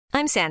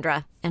I'm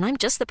Sandra, and I'm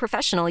just the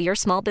professional your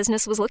small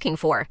business was looking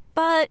for.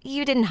 But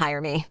you didn't hire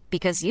me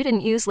because you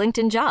didn't use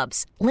LinkedIn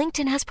Jobs.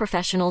 LinkedIn has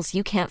professionals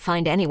you can't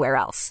find anywhere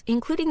else,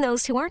 including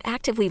those who aren't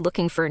actively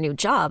looking for a new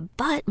job,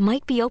 but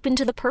might be open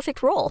to the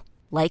perfect role,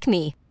 like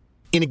me.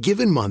 In a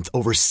given month,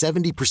 over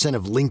 70%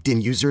 of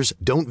LinkedIn users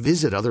don't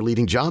visit other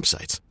leading job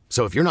sites.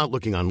 So if you're not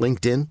looking on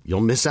LinkedIn,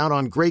 you'll miss out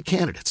on great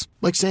candidates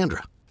like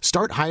Sandra.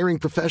 Start hiring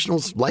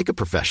professionals like a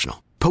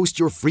professional. Post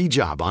your free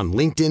job on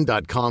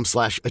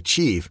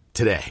linkedin.com/achieve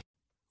today.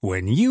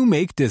 When you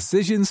make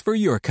decisions for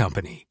your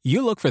company,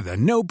 you look for the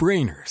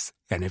no-brainers.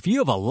 And if you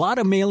have a lot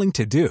of mailing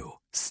to do,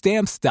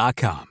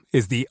 Stamps.com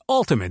is the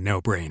ultimate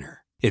no-brainer.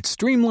 It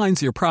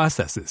streamlines your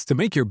processes to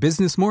make your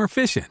business more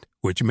efficient,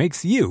 which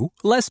makes you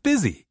less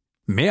busy.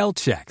 Mail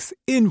checks,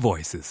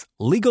 invoices,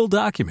 legal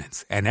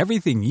documents, and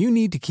everything you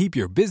need to keep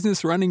your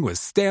business running with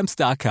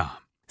Stamps.com.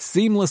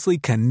 Seamlessly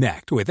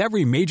connect with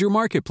every major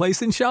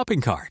marketplace and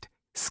shopping cart.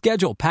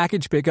 Schedule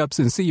package pickups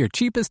and see your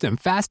cheapest and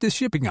fastest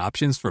shipping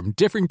options from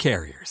different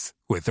carriers,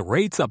 with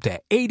rates up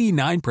to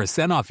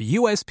 89% off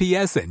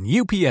USPS and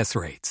UPS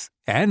rates.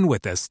 And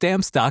with the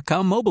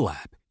Stamps.com mobile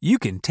app, you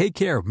can take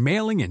care of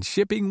mailing and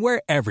shipping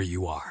wherever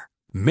you are.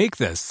 Make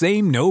the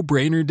same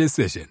no-brainer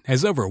decision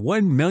as over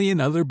 1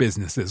 million other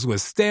businesses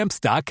with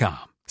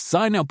Stamps.com.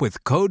 Sign up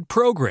with code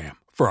PROGRAM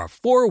for a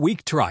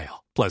 4-week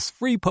trial, plus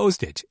free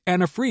postage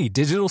and a free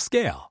digital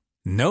scale.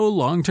 No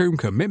long-term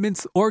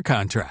commitments or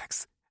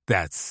contracts.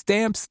 That's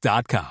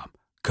Stamps.com.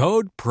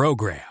 Code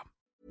PROGRAM.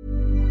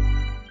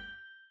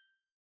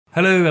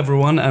 Hello,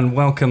 everyone, and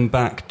welcome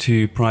back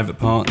to Private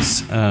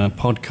Parts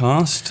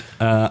podcast.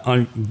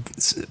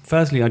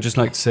 Firstly, I'd just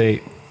like to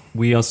say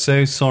we are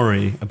so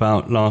sorry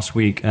about last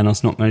week and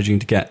us not managing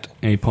to get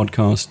a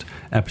podcast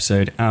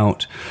episode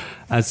out.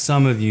 As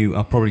some of you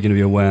are probably going to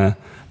be aware,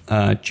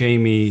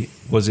 Jamie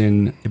was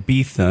in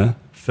Ibiza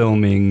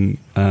filming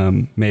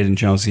Made in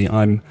Chelsea.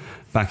 I'm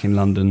back in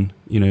London,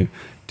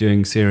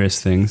 doing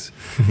serious things.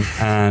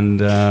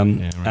 And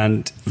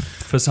and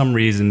for some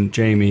reason,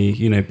 Jamie,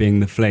 being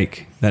the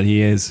flake that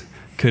he is,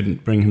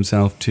 couldn't bring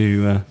himself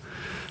to,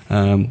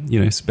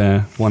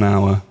 spare 1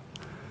 hour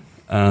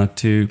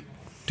to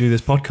do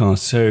this podcast.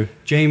 So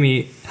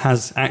Jamie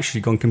has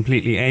actually gone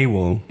completely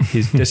AWOL.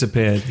 He's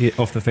disappeared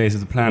off the face of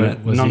the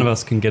planet. None of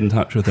us can get in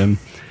touch with him.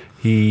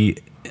 He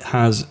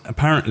has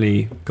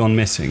apparently gone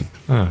missing.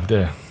 Oh,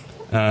 dear.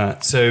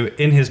 So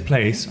in his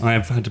place, I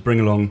have had to bring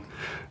along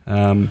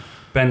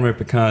Ben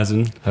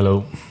Roper-Curzon.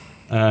 Hello.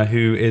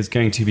 Who is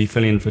going to be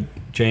filling in for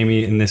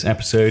Jamie in this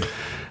episode.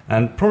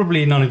 And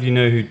probably none of you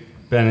know who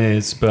Ben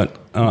is, but...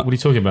 what are you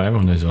talking about?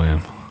 Everyone knows who I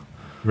am.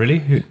 Really?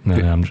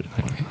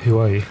 Who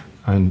are you?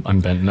 I'm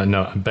Ben.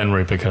 No, I'm Ben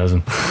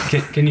Roper-Curzon.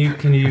 Can you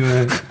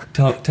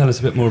tell us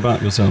a bit more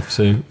about yourself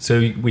so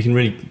we can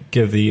really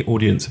give the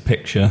audience a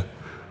picture?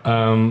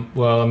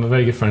 Well, I'm a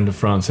very good friend of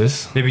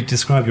Francis. Maybe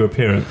describe your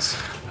appearance.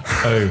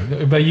 Oh,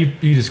 but you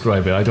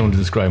describe it. I don't want to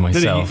describe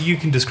myself. No, you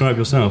can describe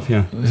yourself,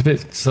 yeah. It's a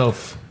bit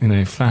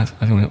flat.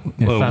 I don't want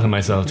to flatter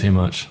myself too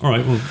much. All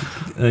right, well,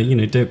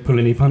 don't pull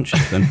any punches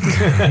then.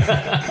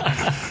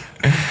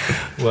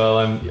 Well,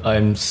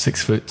 I'm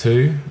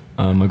 6'2".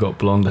 I've got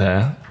blonde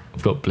hair.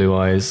 I've got blue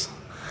eyes.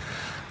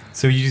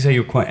 So you say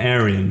you're quite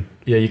Aryan?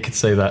 Yeah, you could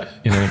say that.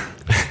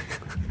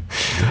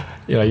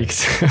 Yeah, you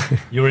could.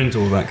 You're into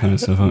all that kind of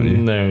stuff, aren't you?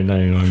 No,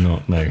 I'm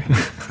not. No.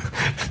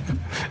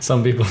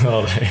 Some people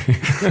are,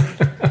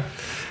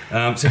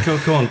 though. So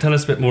go on, tell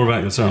us a bit more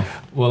about yourself.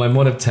 Well, I'm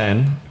one of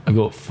 10. I've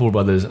got 4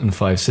 brothers and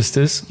 5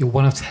 sisters. You're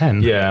one of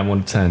 10? Yeah, I'm one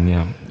of 10,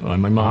 yeah. My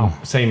mum,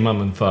 same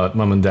mum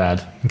and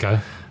dad.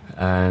 Okay.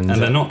 And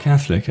they're not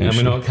Catholic, actually. And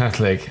we're not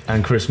Catholic,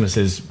 and Christmas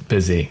is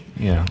busy.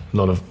 Yeah, a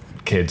lot of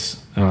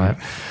kids. All right.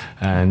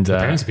 And your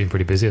parents have been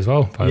pretty busy as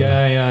well.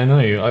 Yeah, I know.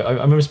 I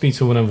remember speaking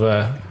to one of...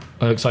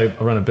 so I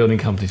run a building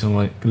company, so I'm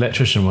like,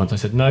 electrician once. I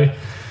said, no,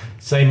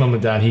 same mum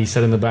and dad. He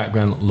said in the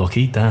background,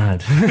 lucky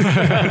dad.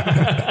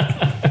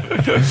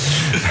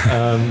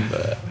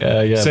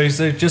 Yeah. So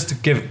just to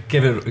give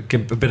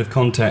a bit of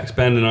context,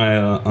 Ben and I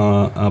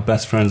are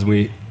best friends.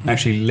 We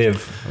actually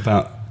live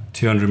about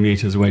 200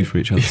 metres away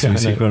from each other, so we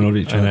see quite a lot of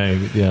each other. I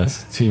know, yeah,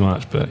 it's too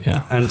much, but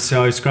yeah. And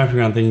so I was scrapping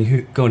around thinking,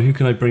 who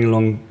can I bring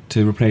along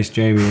to replace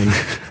Jamie?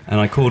 And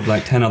I called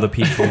like 10 other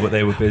people, but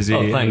they were busy.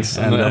 Oh, thanks.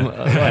 And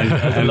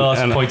the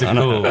last point of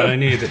call. And I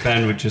knew that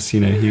Ben would just,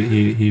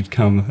 he'd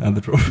come at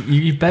the door.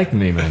 You begged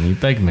me, man. You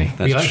begged me.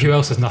 Who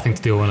else has nothing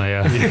to do on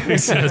a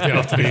Thursday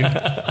afternoon?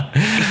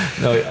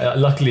 No,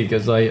 luckily,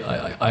 because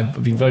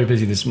I've been very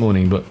busy this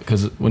morning, but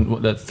because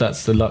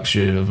that's the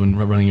luxury of when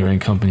running your own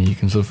company, you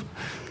can sort of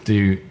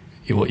do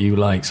what you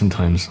like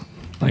sometimes.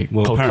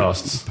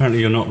 Podcasts. Apparently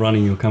you're not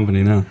running your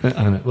company now.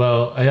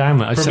 Well, I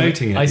am. I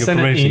sent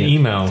an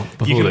email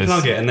before this. You can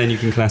plug it and then you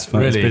can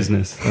classify it as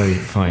business. Oh,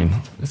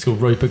 fine. It's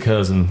called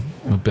Roper-Curzon,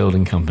 a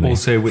building company.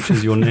 Also, which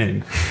is your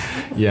name.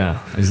 Yeah,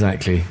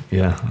 exactly.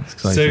 Yeah, it's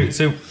exciting.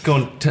 So go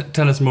on,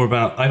 tell us more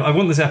about... I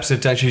want this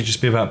episode to actually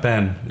just be about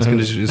Ben. It's going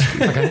to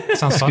okay,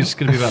 sounds fun. It's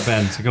going to be about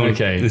Ben. So go on.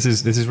 Okay. This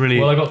is really...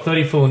 Well, I've got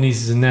 34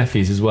 nieces and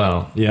nephews as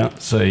well. Yeah.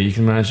 So you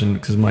can imagine,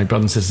 because my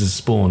brothers and sisters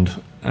spawned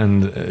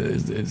and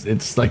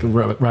it's like a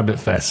rabbit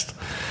fest.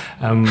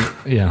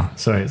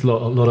 Sorry, it's a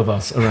lot of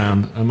us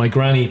around. And my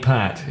granny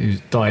Pat, who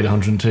died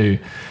 102,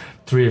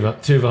 two of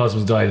her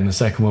husbands died in the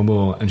Second World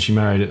War, and she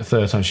married at the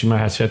third time. She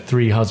had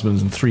 3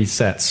 husbands and 3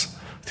 sets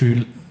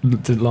through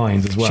the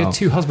lines as well. She had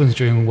 2 husbands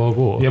during World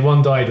War. Yeah,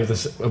 one died in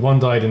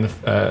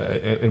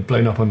the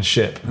blown up on the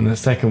ship, and the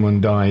second one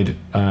died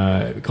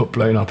got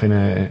blown up in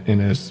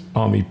a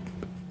army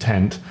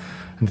tent,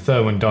 and the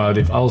third one died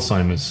of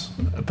Alzheimer's.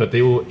 But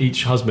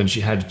each husband she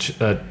had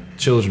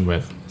children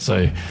with.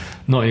 So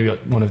not only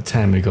got one of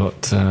 10, we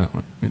got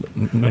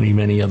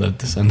many other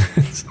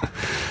descendants.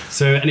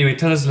 So anyway,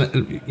 tell us,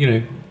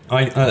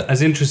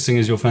 as interesting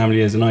as your family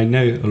is, and I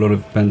know a lot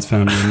of Ben's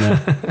family,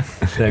 and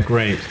they're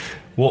great.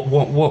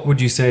 What would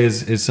you say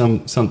is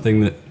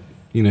something that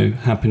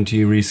happened to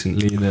you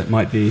recently that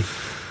might be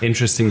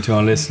interesting to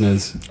our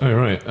listeners? Oh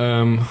right,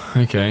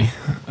 okay.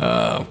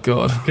 Oh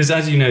God. Because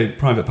as you know,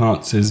 Private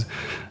Parts is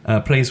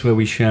a place where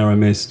we share our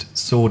most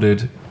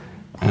sordid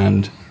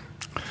and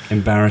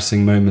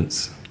embarrassing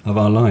moments of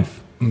our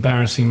life.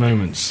 Embarrassing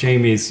moments.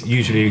 Jamie's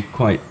usually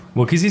quite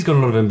well because he's got a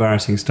lot of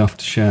embarrassing stuff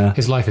to share.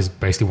 His life is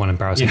basically one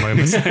embarrassing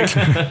moment.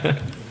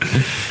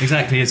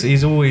 Exactly.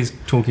 He's always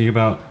talking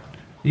about.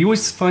 He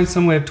always finds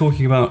some way of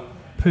talking about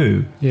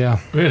poo. Yeah.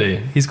 Really?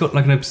 He's got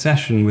like an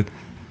obsession with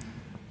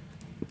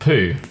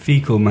poo,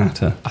 fecal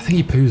matter. I think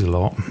he poos a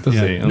lot. Does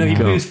he? No, he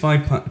poos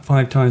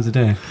 5 times a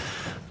day.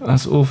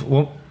 That's awful.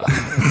 Well,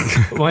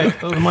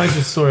 my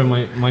story.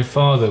 My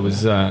father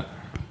was at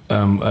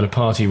a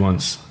party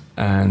once,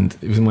 and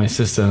it was my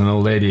sister and an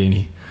old lady, and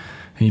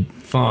he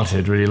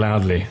farted really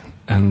loudly,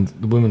 and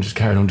the woman just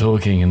carried on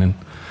talking, and then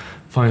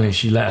finally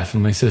she left,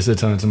 and my sister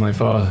turned to my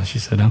father. She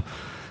said,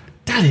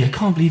 "Daddy, I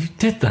can't believe you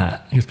did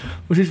that." He goes,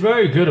 "Well, she's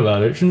very good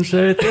about it. She didn't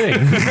say a thing."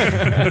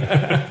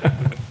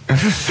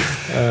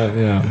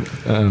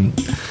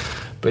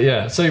 But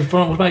yeah. So,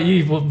 what about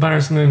you? What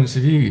embarrassing moments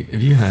have you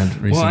had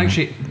recently? Well,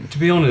 actually, to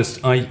be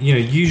honest,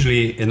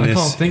 usually in this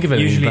can't think of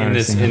any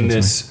in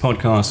this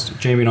podcast,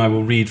 Jamie and I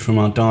will read from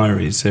our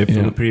diaries. So,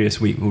 from the previous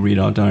week, we'll read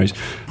our diaries.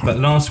 But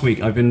last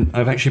week, I've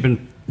actually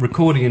been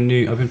filming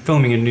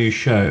a new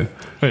show,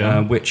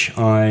 which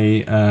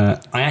I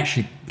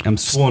actually am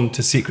sworn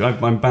to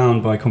secret. I'm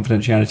bound by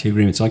confidentiality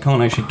agreements, so I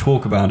can't actually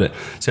talk about it.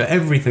 So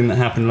everything that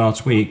happened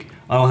last week,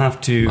 I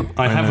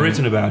have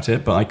written about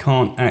it, but I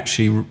can't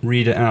actually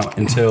read it out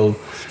until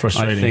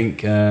I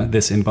think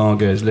this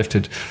embargo is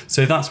lifted.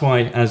 So that's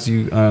why, as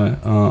you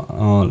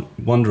are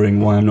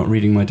wondering why I'm not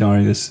reading my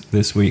diary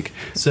this week.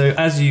 So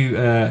as you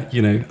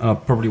are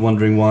probably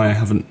wondering why I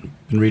haven't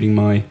been reading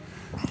my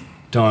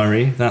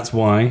diary, that's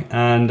why.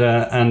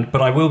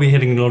 But I will be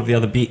hitting a lot of the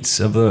other beats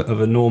of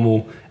a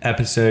normal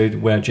episode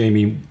where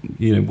Jamie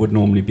would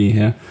normally be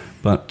here.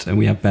 But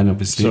we have Ben,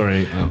 obviously.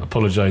 Sorry,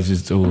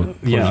 apologises to all.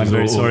 Yeah, I'm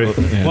very sorry.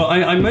 Well,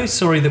 I'm most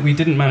sorry that we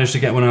didn't manage to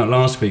get one out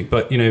last week.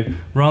 But,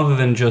 rather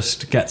than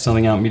just get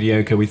something out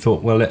mediocre, we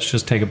thought, well, let's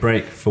just take a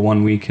break for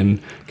 1 week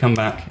and come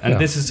back. And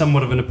this is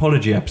somewhat of an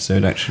apology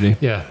episode, actually.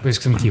 Yeah, we're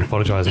just going to keep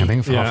apologising, I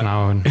think, for half an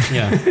hour.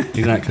 Yeah,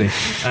 exactly.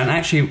 And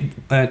actually,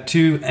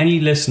 to any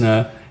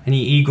listener,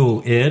 any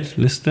eagle-eared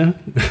listener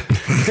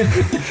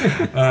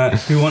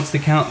who wants to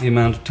count the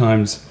amount of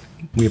times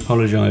we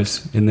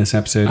apologise in this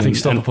episode. I think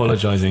stop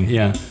apologising.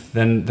 Yeah.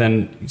 Then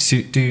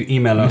do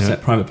email us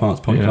at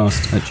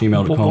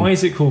privatepartspodcast@gmail.com. Well, why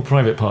is it called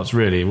Private Parts,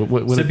 really?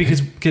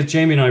 Because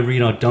Jamie and I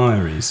read our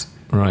diaries.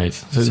 Right.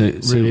 So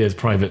it really is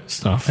private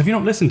stuff. Have you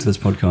not listened to this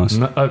podcast?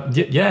 No,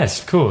 yes,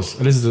 of course.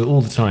 I listen to it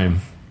all the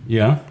time.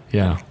 Yeah?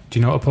 Yeah. Do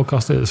you know what a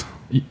podcast is?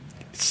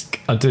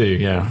 I do,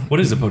 yeah. What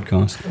is a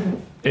podcast?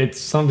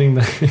 It's something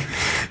that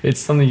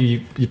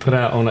you put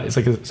out on. It's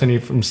only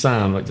from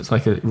sound. Like it's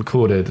like a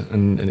recorded,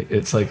 and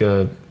it's like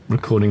a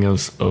recording of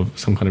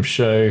some kind of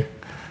show.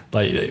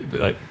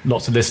 Like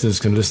lots of listeners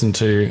can listen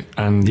to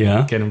and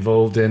get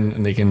involved in,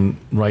 and they can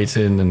write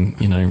in, and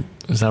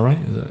is that right?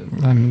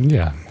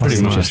 Yeah,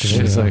 pretty much.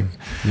 It's like,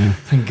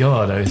 thank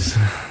God.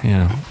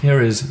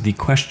 Here is the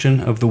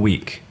question of the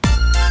week.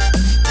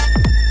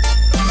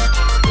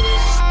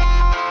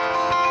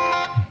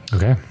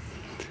 Okay.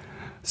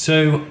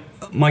 So,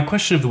 my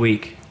question of the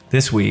week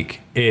this week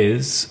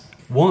is: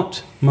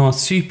 what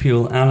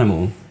marsupial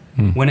animal,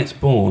 when it's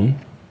born,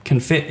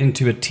 can fit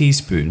into a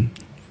teaspoon?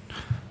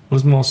 What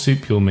does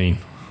marsupial mean?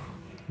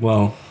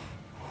 Well,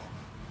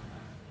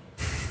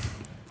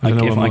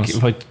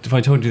 if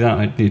I told you that,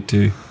 I'd need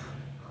to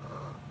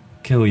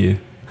kill you.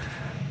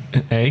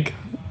 An egg?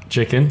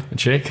 Chicken? A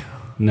chick?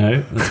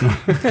 No, that's not.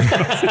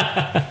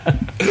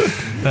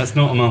 That's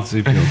not a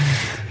marsupial.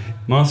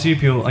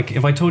 Marsupial.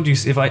 If I told you,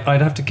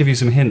 I'd have to give you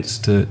some hints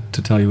to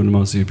tell you what a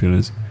marsupial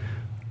is.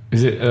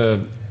 Is it?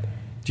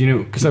 Do you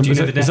know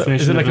the definition?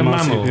 Is it like of a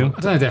marsupial? mammal? I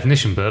don't know the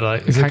definition, but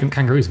like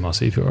kangaroo's a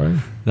marsupial, right?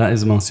 That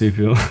is a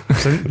marsupial.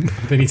 So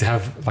they need to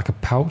have like a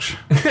pouch,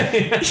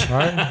 right?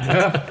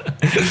 Yeah.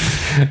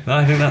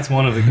 I think that's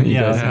one of the.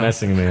 That's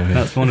messing me.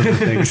 That's one of the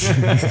things.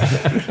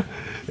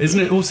 Isn't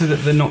it also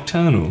that they're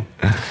nocturnal?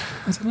 I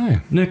don't know.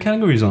 No,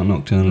 kangaroos aren't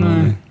nocturnal,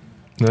 are they?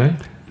 No.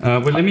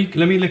 Well, let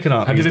me look it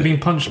up. Have you ever been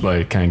punched by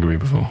a kangaroo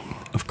before?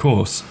 Of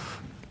course.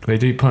 They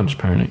do punch,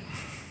 apparently.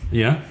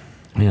 Yeah.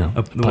 Yeah,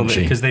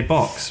 punchy. Because they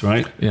box,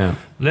 right? Yeah.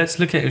 Let's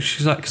look at it.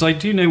 Because I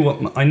do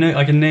know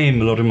I can name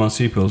a lot of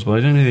marsupials, but I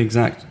don't know the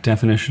exact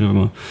definition of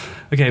them.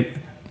 Okay.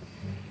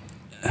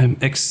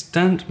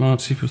 Extant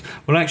marsupials.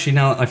 Well, actually,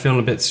 now I feel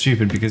a bit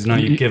stupid because now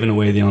you've given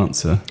away the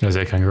answer. Is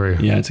it a kangaroo?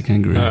 Yeah, it's a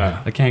kangaroo.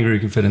 Ah. A kangaroo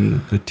can fit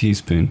in the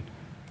teaspoon.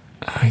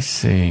 I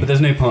see. But there's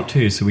no part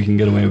 2, so we can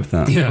get away with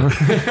that. Yeah.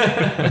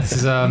 This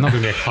is not going to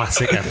be a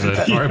classic episode.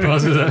 Right,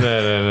 is it?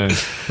 No.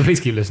 But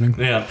please keep listening.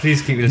 Yeah,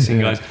 please keep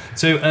listening, guys.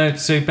 So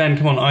Ben,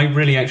 come on. I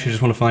really actually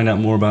just want to find out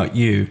more about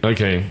you.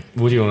 Okay,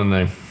 what do you want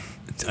to know?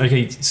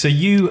 Okay, so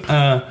you've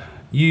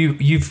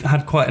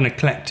had quite an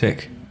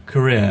eclectic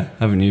career,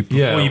 haven't you?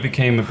 Before you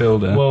became a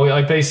builder. Well,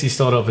 I basically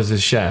started off as a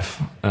chef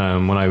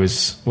when I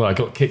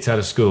got kicked out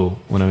of school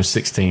when I was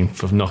 16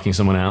 for knocking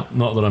someone out.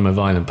 Not that I'm a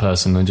violent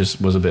person, I just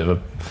was a bit of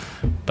a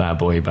bad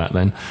boy back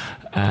then.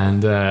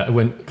 And I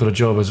got a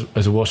job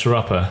as a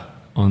washer-upper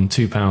on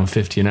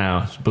 £2.50 an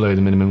hour, below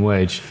the minimum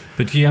wage.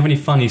 But do you have any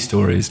funny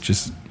stories?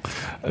 Just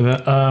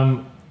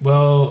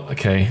well,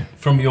 okay,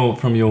 from your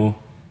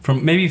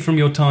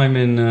time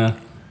in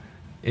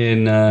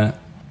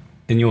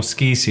your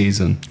ski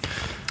season.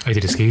 I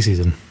did a ski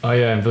season. Oh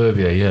yeah, in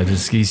Verbier, yeah, did a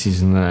ski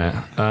season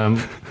there.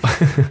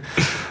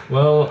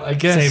 Well, I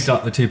guess saved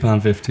up the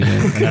 £2.50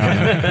 an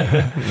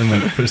hour and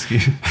went for a ski.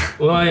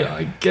 Well,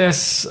 I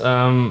guess.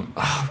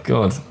 Oh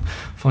God,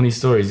 funny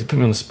stories. You put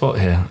me on the spot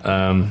here.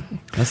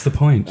 That's the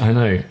point. I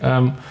know.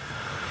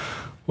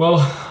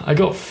 Well, I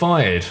got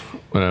fired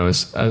when I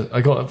was.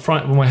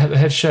 My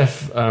head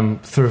chef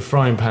threw a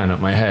frying pan at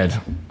my head,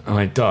 and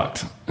I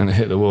ducked and it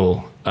hit the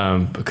wall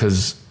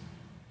because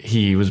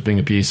he was being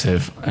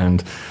abusive,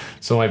 and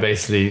so I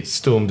basically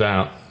stormed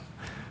out,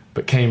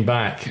 but came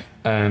back,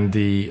 and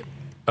the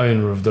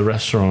owner of the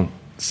restaurant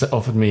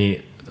offered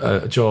me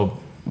a job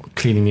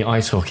cleaning the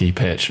ice hockey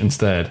pitch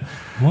instead.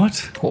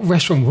 What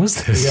restaurant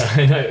was this? Yeah,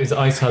 I know. It's an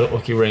ice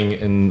hockey ring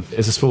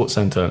it's a sports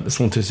centre, the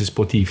Centre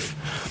Sportif.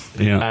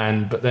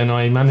 Yeah. But then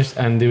I managed,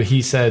 and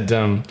he said,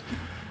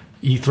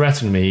 he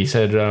threatened me. He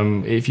said,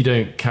 if you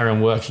don't carry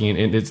on working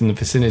in the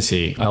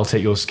vicinity, I'll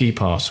take your ski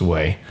pass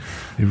away.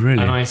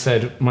 Really? And I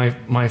said,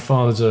 my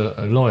father's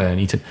a lawyer, and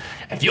he said,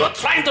 if you're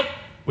trying to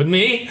with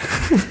me,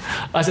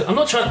 I said, I'm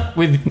not trying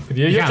with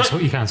you. You can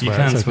swear. You can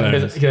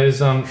swear. He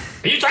goes, are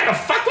you trying to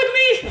fuck with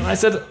me? And I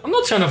said, I'm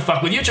not trying to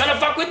fuck with you. You're trying to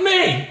fuck with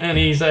me. And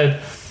he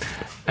said,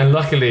 and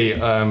luckily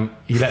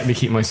he let me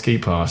keep my ski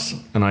pass,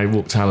 and I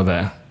walked out of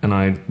there, and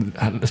I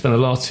spent the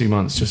last 2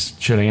 months just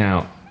chilling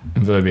out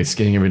in Verbier,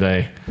 skiing every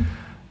day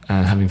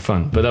and having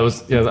fun. But that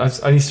was that's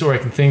the only story I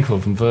can think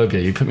of from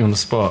Verbier. You put me on the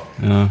spot.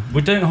 Yeah.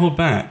 Well, don't hold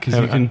back, because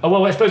you can.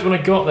 Well, I suppose when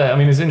I got there, I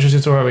mean, it's an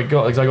interesting story how I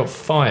got, because I got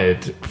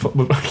fired.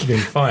 I keep getting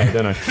fired,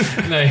 don't I?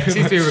 No,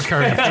 seems to be a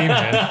recurring theme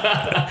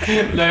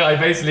here. No, I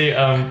basically.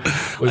 I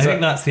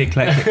think that's the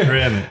eclectic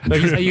career. Are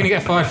you going to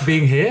get fired for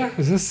being here?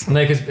 Is this?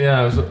 No,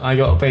 because I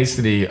got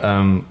basically.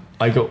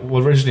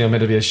 Originally I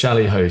meant to be a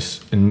chalet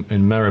host in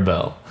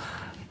Maribel.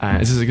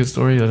 Is this a good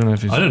story? I don't know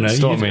if it's... I don't know.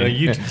 Stop me.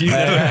 You're telling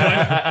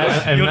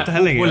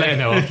it. We'll let you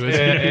know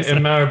afterwards. in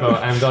Maribel,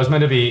 and I was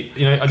meant to be...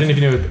 I don't know if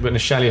you know, but in a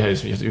chalet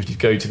host, if you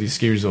go to the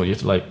ski resort, you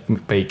have to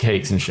like bake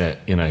cakes and shit,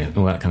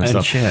 all that kind of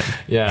stuff. Shit.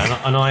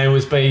 Yeah, and I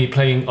was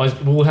playing...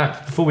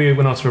 before we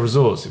went out to our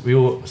resorts, we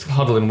all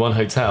huddled in one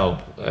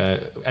hotel.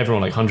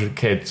 Everyone, like 100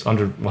 kids,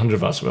 100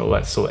 of us, were all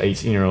like sort of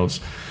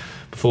 18-year-olds,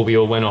 before we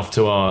all went off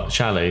to our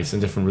chalets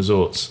and different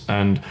resorts.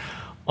 And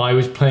I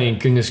was playing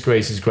Goodness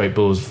Gracious Great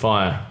Balls of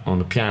Fire on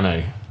the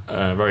piano,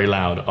 very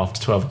loud,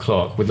 after 12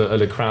 o'clock, with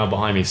the crowd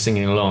behind me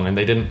singing along, and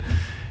they didn't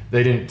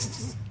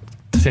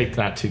take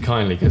that too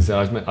kindly, because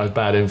I was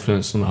bad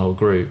influence on the whole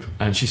group,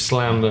 and she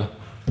slammed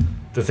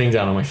the thing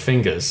down on my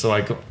fingers, so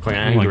I got quite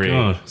angry. Oh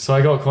my God. So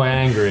I got quite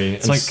angry.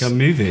 It's like a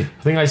movie.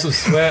 I think I sort of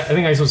swear.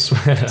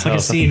 It's like a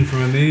scene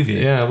from a movie.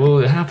 Yeah, well,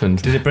 it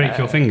happened. Did it break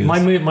your fingers?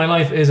 My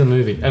life is a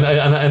movie, and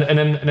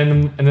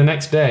then the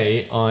next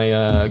day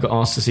I got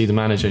asked to see the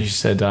manager. She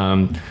said,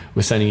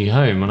 "We're sending you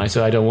home," and I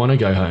said, "I don't want to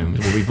go home.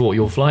 Well, we bought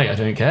your flight. I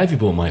don't care if you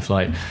bought my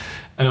flight."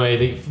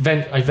 Anyway,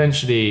 they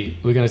eventually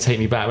were going to take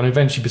me back. When I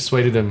eventually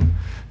persuaded them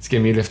to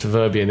give me a lift to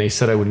Verbier, and they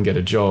said I wouldn't get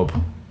a job.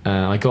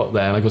 I got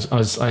there, and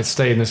I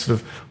stayed in this sort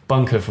of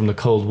bunker from the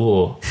Cold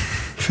War.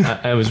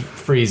 I was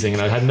freezing,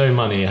 and I had no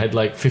money. I had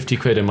like 50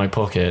 quid in my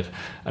pocket.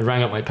 I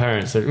rang up my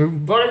parents, said,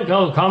 "Come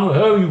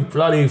home, you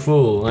bloody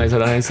fool!"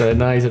 And I said,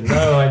 "No,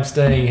 I'm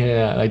staying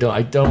here. I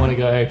don't want to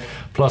go home."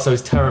 Plus, I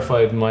was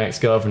terrified of my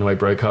ex-girlfriend who I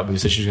broke up with, who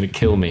said she was going to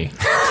kill me.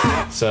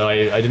 So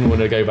I didn't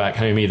want to go back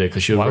home either,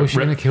 because Why was she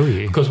going to kill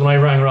you? Because when I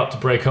rang her up to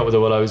break up with her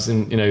while I was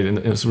in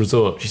this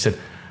resort, she said,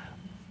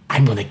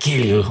 "I'm going to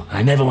kill you.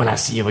 I never want to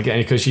see you again,"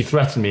 because she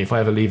threatened me if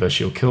I ever leave her,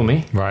 she'll kill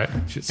me. Right.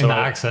 So in that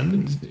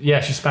accent? Yeah,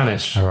 she's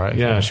Spanish. All right.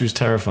 Yeah, she was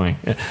terrifying.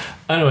 Yeah.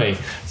 Anyway,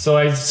 so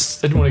I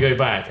didn't want to go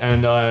back,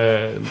 and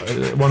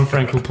one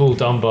friend called Paul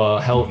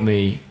Dunbar helped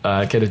me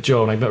get a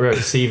job, and I wrote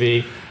a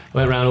CV,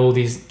 went around all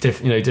these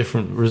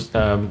different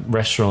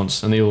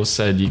restaurants, and they all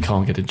said you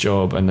can't get a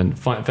job. And then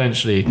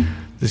eventually,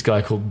 this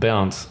guy called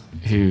Bernd,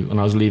 who, when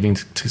I was leaving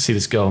to see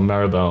this girl in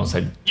Maribel,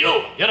 said,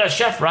 "You're the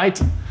chef,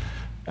 right?"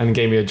 And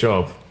gave me a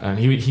job. And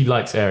he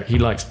likes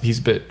he's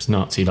a bit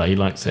Nazi, like he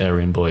likes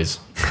Aryan boys.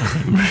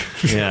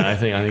 Yeah, I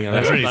think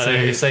that's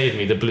really he saved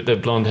me. The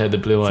blonde hair, the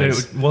blue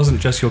eyes. So it wasn't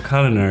just your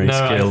culinary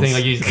skills. I think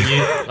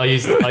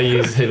I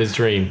used his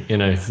dream.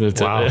 Wow.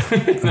 God.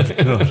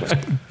 It'll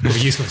be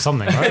useful for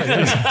something, right?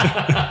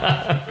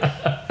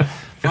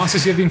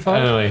 Francis, you've been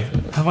fired? Anyway.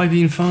 Have I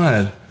been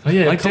fired? Oh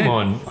yeah, come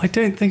on. I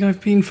don't think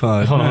I've been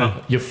fired. Hold no.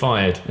 on, you're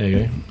fired. There you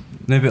go.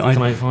 No, but I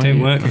don't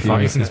work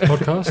for you. This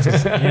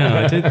podcast.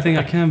 Yeah, I don't think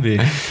I can be.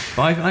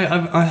 But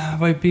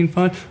have I been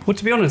fired? Well,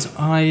 to be honest,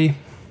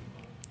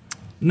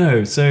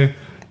 no. So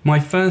my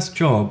first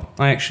job,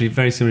 I actually,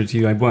 very similar to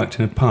you, I worked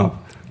in a pub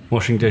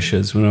washing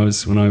dishes when I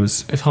was.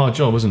 It's a hard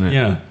job, isn't it?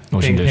 Yeah,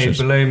 washing being paid dishes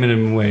below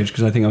minimum wage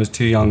because I think I was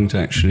too young to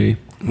actually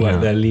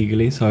work there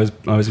legally. So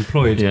I was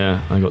employed.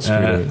 Yeah, I got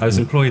screwed. I was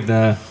employed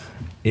there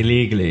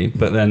illegally,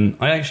 but then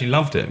I actually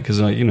loved it because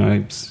you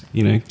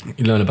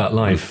learn about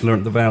life,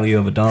 learned the value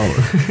of a dollar.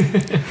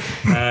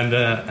 and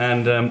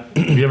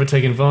have you ever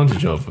taken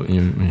advantage of?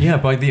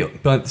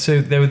 Yeah, so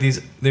there were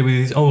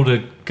these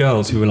older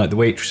girls who were like the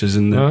waitresses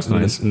in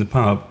the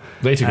pub.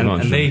 They took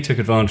advantage. And they took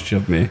advantage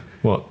of me.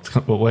 What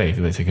way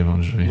did they take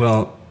advantage of me?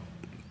 Well,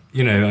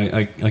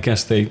 I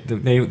guess they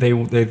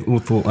all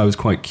thought I was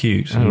quite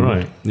cute. Oh,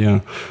 right.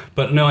 Yeah,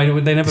 but no,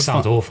 they never. It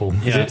sounds awful.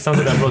 Yeah. It sounds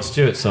like that Rod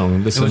Stewart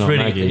song. Listen, it was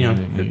really, Maggie. Yeah.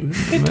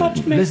 They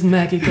touched me. Listen,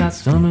 Maggie, got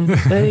some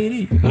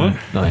lady. What?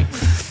 No.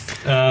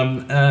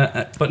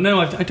 But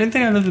no, I don't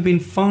think I've ever been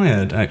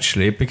fired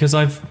actually, because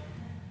have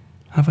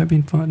I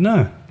been fired?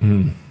 No,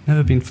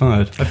 never been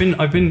fired. I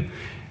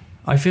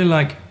feel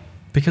like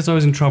because I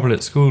was in trouble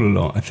at school a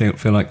lot. I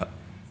feel like.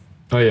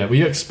 Oh yeah, were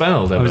you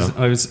expelled? I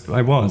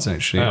was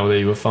actually. Oh, well,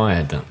 you were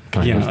fired. Then,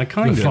 I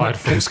kind of fired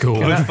from school.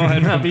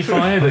 Can that be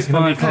fired?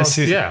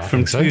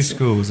 From two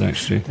schools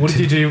actually. What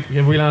did you do?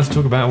 Were we allowed to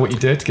talk about what you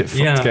did to get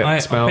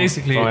expelled?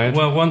 Basically, fired?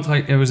 well, once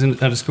I was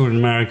at a school in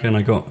America and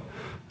I got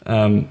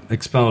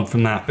expelled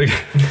from that.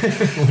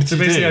 So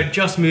basically, I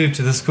just moved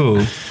to the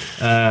school,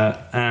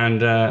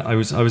 and I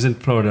was in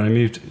Florida. I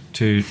moved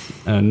to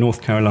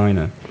North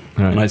Carolina,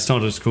 and I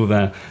started a school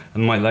there.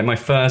 And my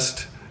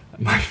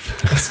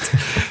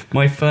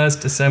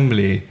first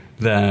assembly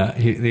there,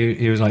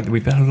 he was like,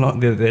 we've had a lot.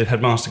 The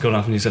headmaster got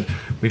up and he said,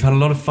 we've had a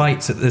lot of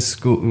fights at this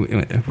school.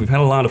 We've had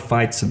a lot of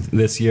fights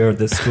this year at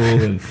this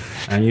school, and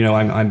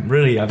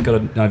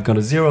I've got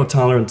a zero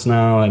tolerance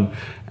now. And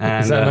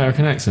is that an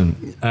American accent?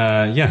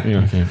 Yeah.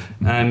 Okay.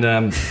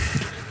 And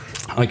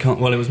I can't.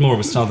 Well, it was more of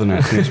a southern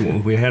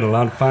accent. We had a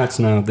lot of fights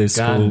now at this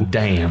school. God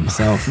damn.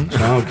 So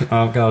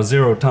I've got a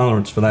zero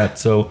tolerance for that.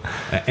 So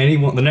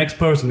the next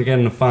person to get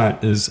in a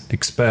fight is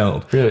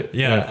expelled. Really?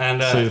 Yeah.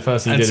 And so the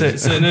first thing you did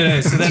so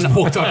then I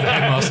walked over the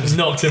headmaster and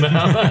knocked him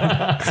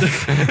out.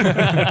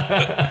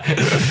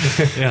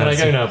 Can I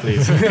go now,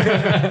 please?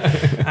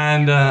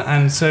 and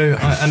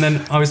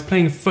then I was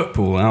playing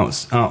football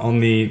out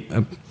on the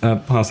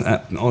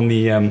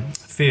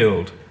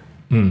field,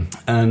 and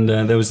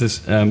there was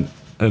this.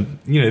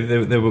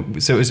 There were.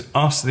 So it was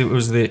us. It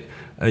was it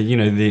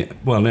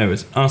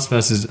was us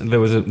versus. There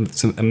was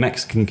a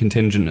Mexican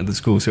contingent at the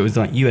school. So it was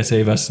like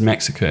USA versus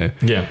Mexico.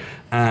 Yeah.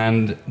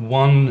 And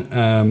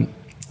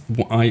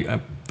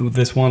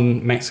this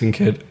one Mexican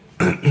kid,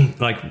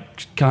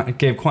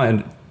 gave quite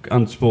an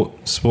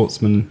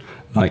unsportsman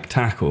like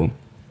tackle,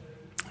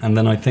 and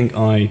then I think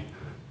I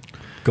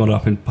got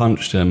up and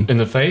punched him in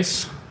the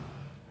face.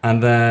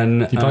 And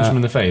then you punched him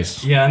in the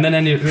face. Yeah, and then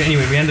anyway,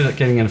 we ended up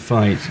getting in a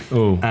fight.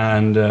 Oh,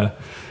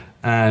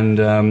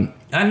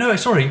 no,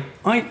 sorry,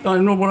 I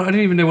didn't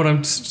even know what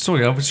I'm.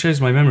 Sorry, it shows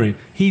my memory.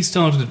 He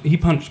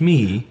punched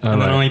me,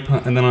 and then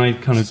I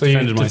kind of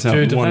defended myself.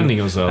 You were defending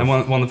yourself and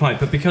won the fight.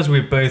 But because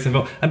we were both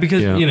involved, and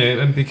because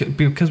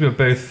we were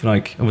both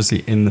like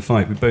obviously in the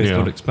fight, we both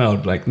got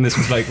expelled. Like, and this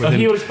was like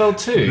within, he got expelled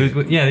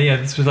too. Yeah.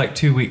 This was like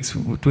 2 weeks.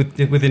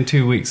 Within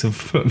 2 weeks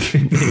of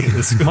being at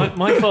the school.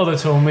 My father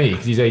told me,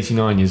 because he's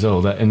 89 years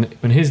old, that in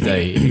his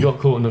day, if you got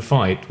caught in a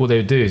fight, what they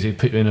would do is they'd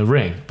put you in a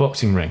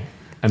boxing ring.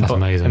 That's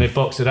amazing. And they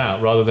box it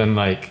out rather than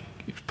like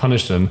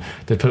punish them.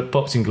 They put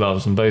boxing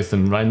gloves on both of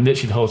them, right? And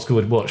literally the whole school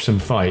would watch them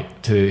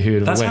fight to who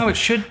would win. That's how it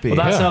should be.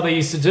 Well, that's how they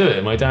used to do it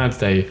in my dad's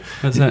day.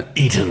 That's it.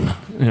 Eton.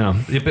 Yeah.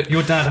 But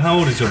your dad, how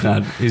old is your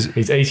dad?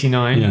 He's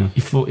 89. Yeah.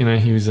 He fought.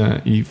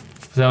 He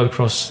sailed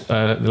across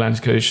the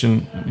Atlantic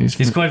Ocean.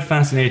 He's quite a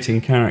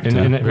fascinating character.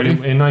 In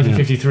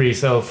 1953, he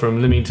sailed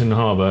from Leamington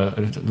Harbour,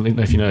 I don't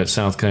know if you know, it's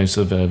south coast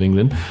of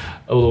England,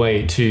 all the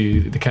way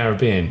to the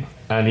Caribbean.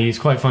 and he's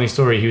quite a funny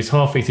story. He was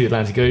halfway through the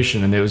Atlantic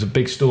Ocean, and there was a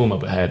big storm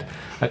up ahead.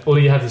 And all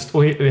he had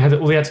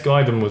to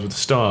guide them was with the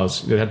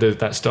stars. They had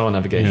that star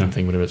navigation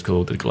thing, whatever it's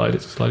called, the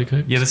kaleidoscope.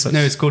 Yeah,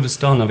 it's called a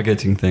star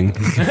navigating thing.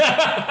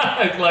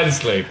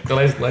 Kaleidoscope.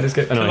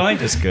 Kaleidoscope. Anyway.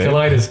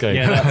 Kaleidoscope.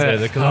 Yeah, that's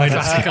it. The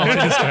kaleidoscope.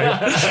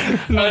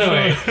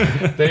 Anyway,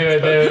 they were,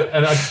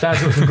 and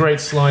Dad's got some great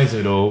slides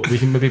of it all. We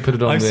can maybe put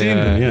it on. I've seen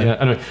them.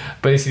 Yeah.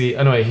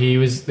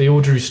 Anyway, they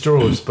all drew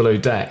straws below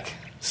deck,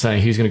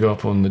 saying who's going to go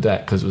up on the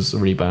deck because it was a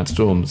really bad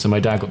storm. So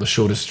my dad got the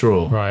shortest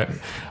straw. Right.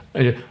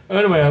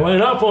 Anyway, I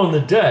went up on the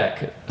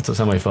deck. That's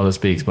how my father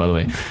speaks, by the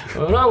way. I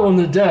went up on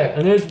the deck,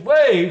 and this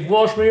wave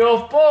washed me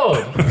off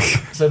board.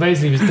 So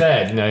basically, he was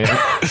dead. You know,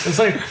 it's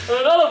like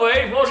another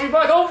wave washed me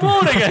back on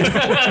board again.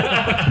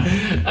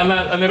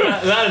 and if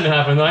that didn't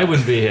happen, I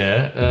wouldn't be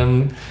here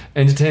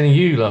entertaining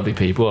you, lovely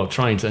people. Or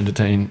trying to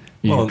entertain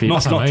you people.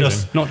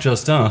 Not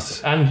just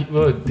us. And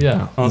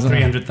our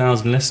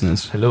 300,000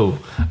 listeners. Hello.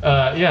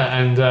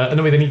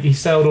 Anyway, then he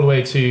sailed all the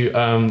way to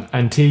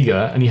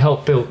Antigua, and he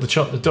helped build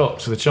the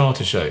docks for the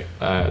charter show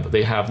that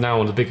they have now,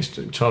 on the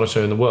biggest charter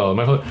show in the world.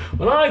 And I thought,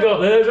 when I got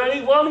there, there's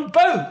only one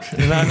boat,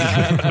 and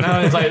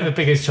now it's like the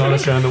biggest charter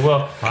show in the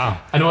world. Wow!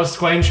 And what's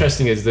quite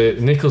interesting is the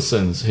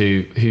Nicholsons,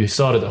 who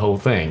started the whole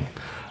thing.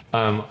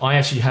 I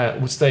actually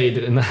stayed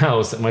in the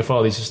house that my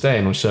father used to stay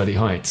in on Shirley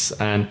Heights,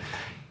 and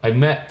I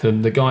met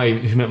the guy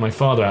who met my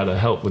father out to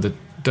help with the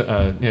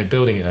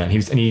building it there, and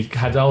he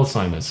had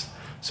Alzheimer's.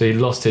 So he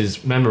lost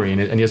his memory,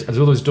 and he has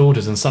all his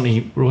daughters, and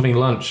suddenly we were having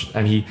lunch,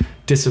 and he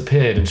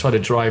disappeared and tried to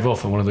drive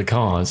off in one of the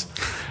cars.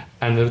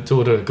 And the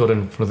daughter got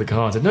in front of the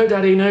car and said, no,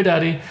 Daddy.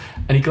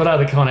 And he got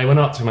out of the car, and I went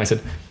up to him, and I said,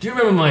 do you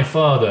remember my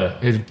father?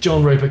 It was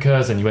John Roper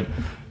Curzon. He went,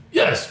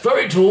 yes,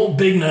 very tall,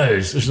 big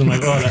nose, which was my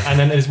father. And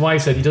then his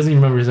wife said he doesn't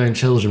even remember his own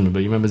children, but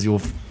he remembers your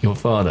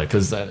father,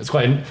 because I was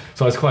quite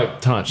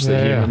touched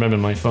that he remembered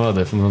my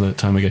father from another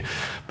time ago.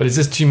 But is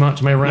this too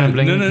much? Am I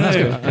rambling? No. Have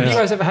you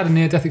guys ever had a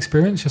near-death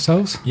experience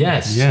yourselves?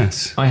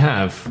 Yes, I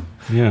have.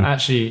 Yeah.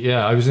 Actually,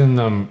 I was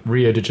in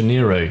Rio de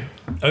Janeiro.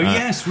 Oh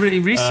yes, really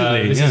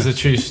recently. This is a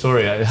true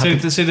story.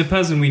 So the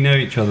person we know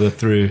each other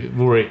through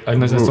Rory.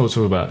 Let's not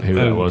talk about who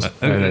that was.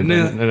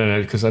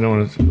 No, because I don't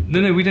want to.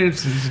 No, we don't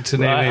have to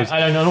name names.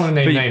 I don't want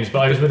to name names,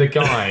 but I was with a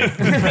guy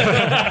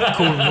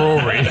called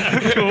Rory.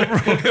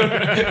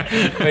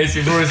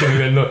 Basically, Rory's going to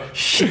go, look,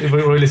 shit.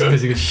 Rory listens to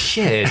this, he goes,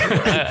 shit.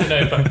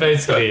 No, but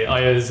basically,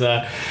 I was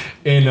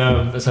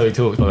that's how he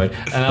talks, by the way.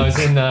 And I was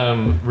in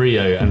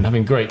Rio and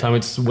having a great time.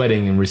 It's a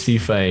wedding in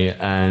Recife,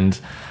 and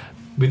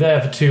we were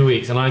there for 2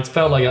 weeks, and I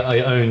felt like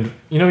I owned.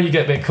 You know, when you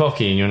get a bit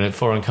cocky and you're in a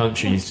foreign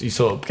country, you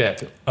sort of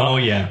get. Oh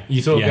yeah.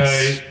 You sort of go,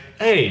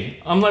 hey,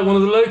 I'm like one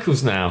of the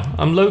locals now.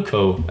 I'm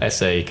local,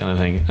 SA kind of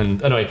thing.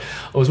 And anyway,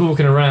 I was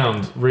walking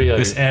around Rio.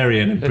 This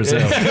area in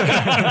Brazil.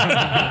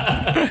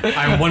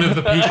 I'm one of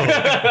the people.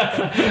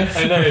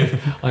 I know.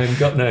 I'm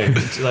got no.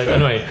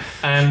 Anyway,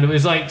 and it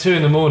was like 2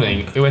 a.m.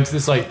 We went to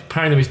this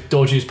apparently the most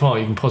dodgiest part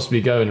you can possibly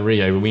go in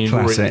Rio. But we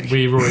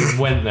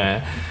went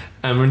there.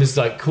 And we're in this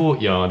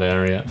courtyard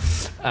area,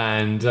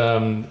 and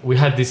we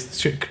had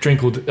this drink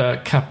called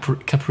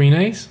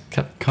Caipirinhas,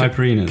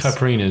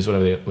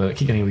 whatever they. Well, I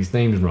keep getting all these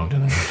names wrong,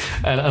 don't I?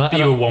 And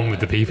you were one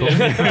with the people.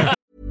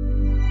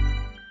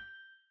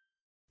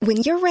 When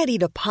you're ready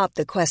to pop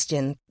the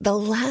question, the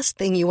last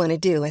thing you want to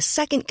do is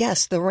second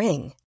guess the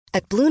ring.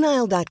 At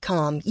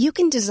BlueNile.com, you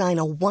can design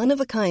a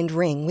one-of-a-kind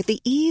ring with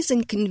the ease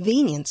and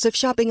convenience of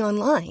shopping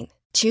online.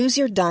 Choose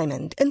your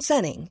diamond and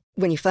setting.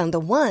 When you find the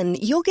one,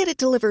 you'll get it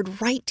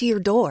delivered right to your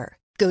door.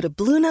 Go to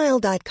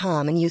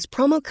BlueNile.com and use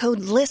promo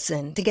code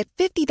LISTEN to get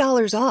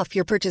 $50 off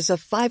your purchase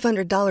of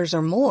 $500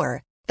 or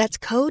more. That's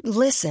code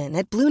LISTEN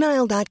at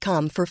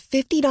BlueNile.com for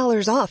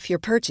 $50 off your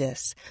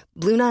purchase.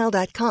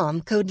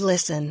 BlueNile.com, code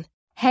LISTEN.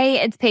 Hey,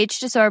 it's Paige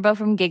DeSorbo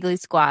from Giggly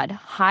Squad.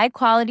 High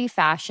quality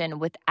fashion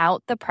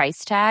without the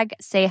price tag.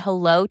 Say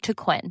hello to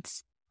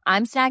Quince.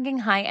 I'm snagging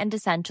high-end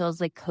essentials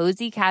like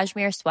cozy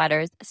cashmere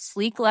sweaters,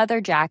 sleek leather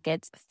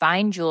jackets,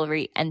 fine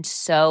jewelry, and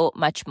so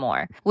much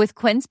more. With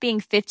Quince being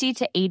 50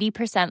 to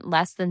 80%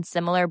 less than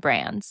similar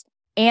brands.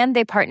 And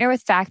they partner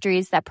with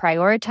factories that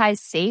prioritize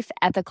safe,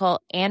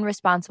 ethical, and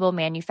responsible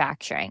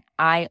manufacturing.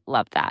 I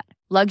love that.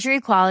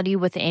 Luxury quality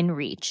within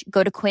reach.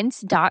 Go to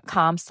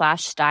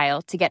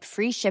quince.com/style to get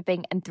free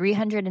shipping and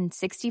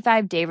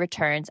 365-day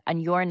returns on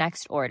your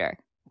next order.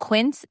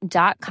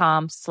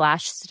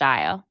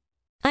 Quince.com/style.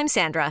 I'm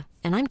Sandra,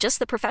 and I'm just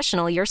the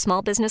professional your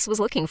small business was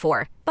looking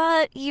for.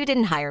 But you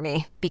didn't hire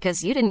me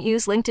because you didn't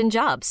use LinkedIn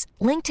Jobs.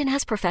 LinkedIn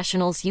has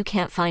professionals you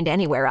can't find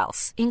anywhere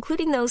else,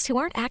 including those who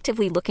aren't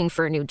actively looking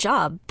for a new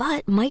job,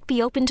 but might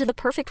be open to the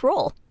perfect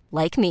role,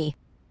 like me.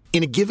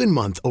 In a given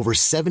month, over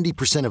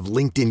 70% of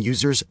LinkedIn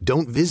users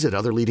don't visit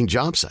other leading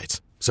job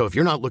sites. So if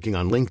you're not looking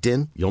on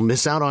LinkedIn, you'll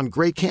miss out on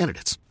great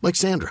candidates like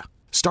Sandra.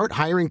 Start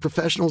hiring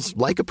professionals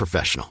like a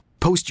professional.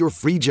 Post your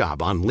free job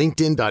on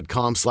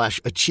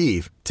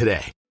linkedin.com/achieve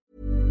today.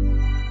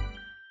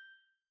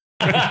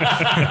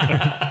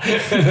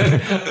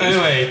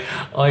 Anyway,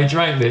 I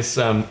drank this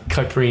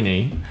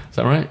Caipirini. Is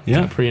that right?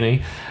 Yeah.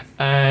 Caipirini.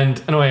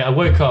 And anyway, I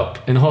woke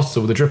up in the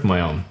hospital with a drip on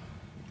my arm.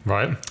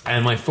 Right.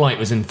 and my flight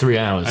was in 3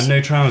 hours. And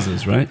no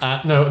trousers, right?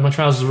 No, my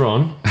trousers were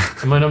on.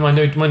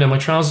 My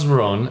trousers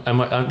were on,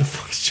 and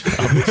shut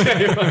up.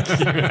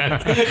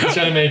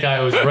 Trying to make out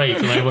I was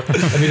raped, and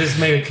let me just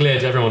make it clear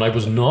to everyone, I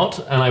was not,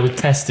 and I was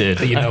tested.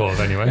 That you know of,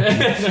 anyway.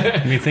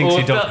 Methinks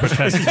he doth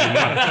protest too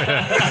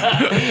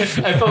much.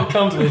 I felt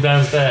comfortable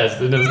downstairs.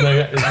 There was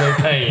no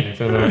pain, if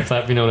you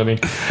know what I mean.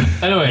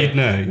 Anyway, You'd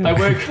know. I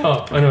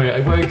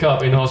woke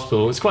up in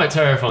hospital. It's quite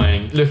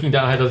terrifying. Looking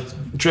down, I had a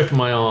drip in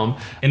my arm.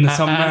 In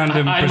some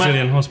random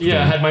Brazilian hospital.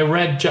 Yeah, I had my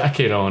red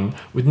jacket on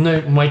with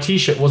my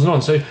t-shirt wasn't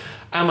on. So,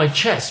 and my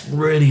chest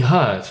really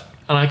hurt.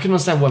 And I couldn't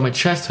understand why my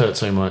chest hurt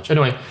so much.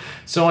 Anyway,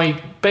 so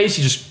I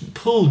basically just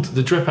pulled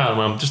the drip out of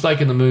my arm, just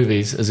like in the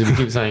movies, as we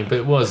keep saying.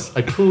 But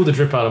I pulled the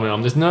drip out of my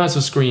arm. This nurse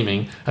was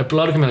screaming. I had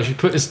blood coming out. She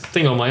put this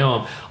thing on my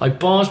arm. I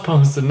barged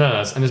past the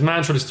nurse, and this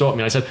man tried to stop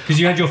me. I said, because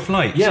you had your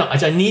flight. yeah,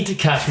 I need to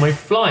catch my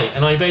flight.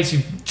 And I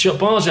basically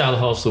barged out of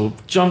the hospital,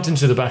 jumped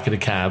into the back of the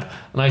cab,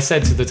 and I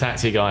said to the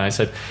taxi guy, I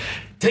said,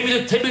 Take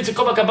me to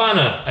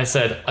Copacabana. I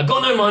said, I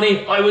got no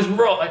money. I was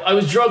robbed. I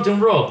was drugged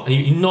and robbed. And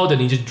he nodded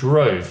and he just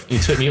drove. He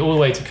took me all the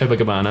way to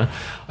Copacabana.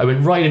 I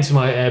went right into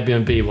my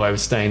Airbnb where I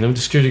was staying. The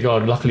security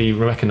guard luckily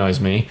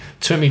recognised me,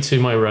 took me to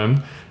my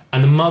room,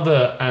 and the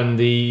mother and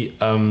the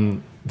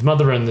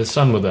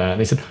son were there, and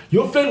they said,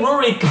 "Your friend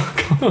Rory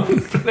got on the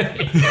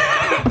plane."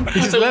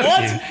 He said,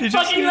 "What? He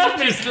fucking left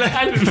me."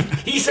 And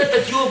he said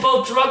that you were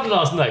both drugged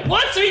last night.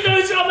 What? So he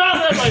knows I'm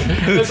out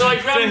there. And so I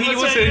grabbed. So he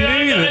also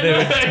knew that they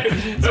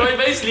were. So I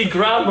basically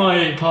grabbed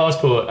my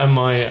passport and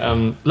my.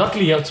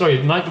 Luckily,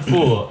 the night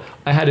before,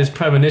 I had his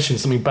premonition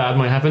something bad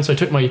might happen, so I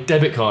took my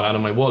debit card out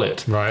of my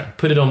wallet, right,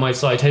 put it on my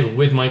side table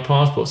with my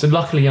passport. So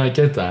luckily I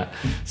did that.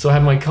 So I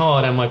had my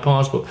card and my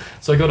passport.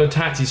 So I got a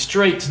taxi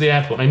straight to the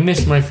airport, and I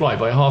missed my flight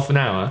by half an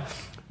hour.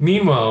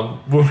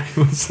 Meanwhile, Rory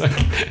was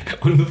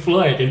like on the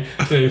flight and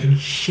doing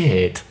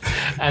shit.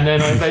 And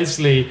then I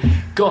basically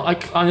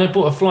I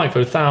bought a flight for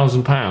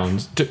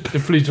 £1,000. It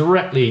flew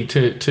directly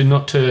to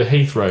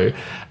Heathrow.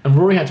 And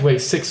Rory had to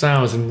wait 6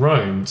 hours in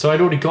Rome, so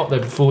I'd already got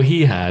there before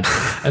he had.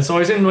 And so I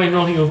was in my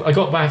Nottingham. I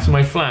got back to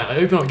my flat. I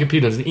opened up the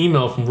computer. There's an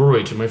email from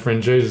Rory to my friend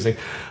Joseph saying,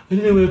 "I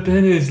don't know where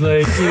Ben is.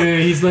 Like,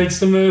 he's like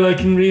somewhere like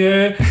in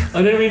Rio.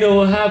 I don't really know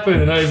what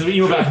happened." And I was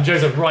email back from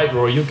Joseph, "Right,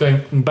 Rory, you're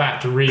going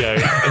back to Rio,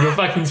 and you're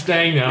fucking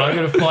staying there. We're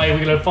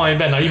gonna find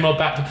Ben." I emailed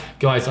back to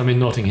guys. I'm in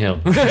Notting Hill.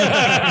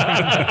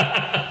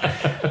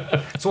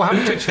 So what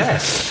happened to your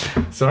chest?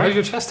 Sorry, how did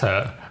your chest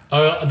hurt?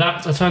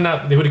 That I turned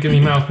out they would have given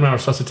me mouth to mouth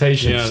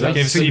resuscitation. Yeah, So they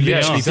gave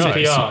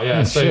CPR.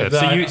 Yeah. So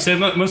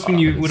it must mean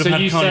you would have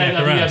had you cardiac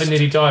said arrest. you ever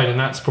nearly died, and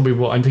that's probably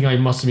what I think I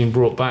must have been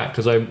brought back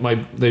because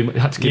they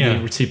had to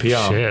give me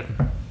CPR. Shit.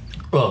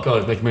 Well, God,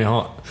 it's making my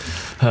heart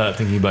hurt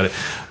thinking about it.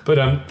 But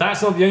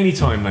that's not the only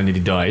time I nearly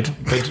died.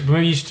 But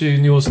maybe you should do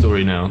your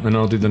story now, and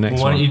I'll do the next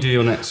one. Why don't you do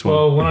your next one?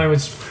 Well, when I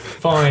was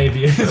 5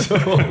 years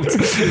old.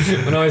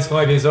 When I was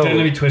 5 years old. Don't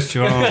let me twist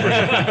your arm.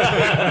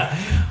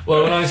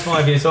 Well, when I was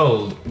 5 years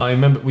old, I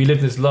remember we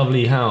lived in this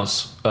lovely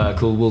house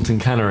called Wilton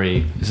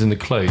Cannery. It's in the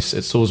Close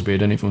at Salisbury. I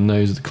don't know if anyone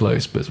knows the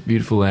Close, but it's a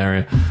beautiful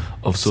area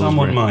of Salisbury.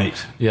 Someone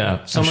might.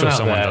 Yeah, I'm sure out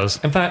someone there does.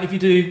 In fact, if you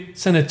do,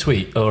 send a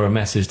tweet or a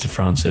message to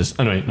Francis.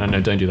 Anyway,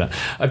 no, don't do that.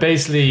 I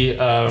basically,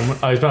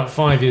 I was about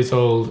 5 years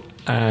old,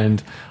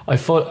 and I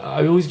was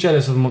always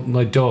jealous of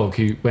my dog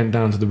who went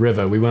down to the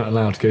river. We weren't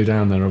allowed to go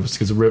down there, obviously,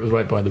 because the river was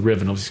right by the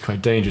river, and obviously it's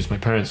quite dangerous. My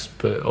parents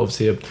put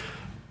obviously a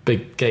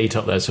big gate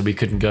up there, so we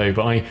couldn't go.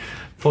 But I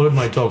followed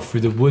my dog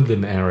through the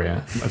woodland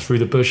area, through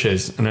the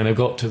bushes, and then I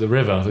got to the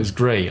river. It was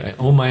great,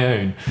 on my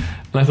own.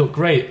 And I thought,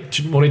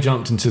 great. Molly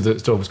jumped into the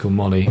dog was called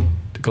Molly,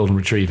 the golden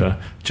retriever,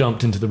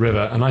 jumped into the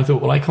river, and I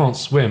thought, well, I can't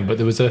swim, but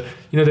there was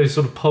those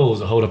sort of poles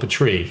that hold up a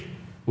tree.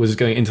 Was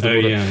going into the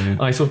water. Yeah.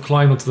 I sort of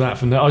climbed onto that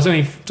from there. I was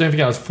don't forget,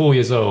 I was 4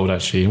 years old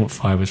actually. Not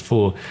 5, I was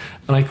 4.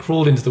 And I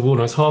crawled into the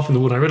water. I was half in the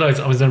water. I realised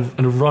I was in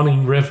a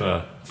running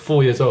river,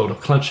 4 years old,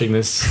 clutching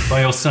this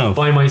By yourself?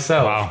 By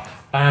myself. Wow.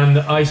 And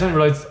I suddenly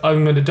realised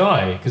I'm going to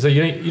die because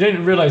you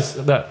don't realise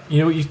that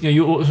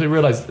you also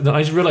realise that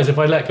I just realised if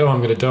I let go I'm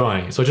going to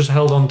die. So I just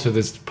held on to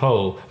this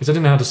pole because I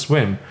didn't know how to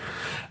swim.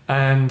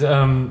 And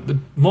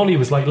Molly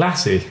was like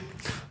Lassie.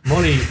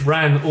 Molly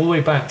ran all the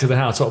way back to the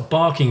house, sort of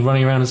barking,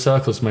 running around in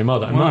circles to my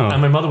mother. And, wow. and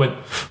my mother went,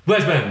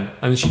 "Where's Ben?"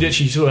 And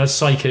she sort of had a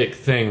psychic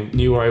thing,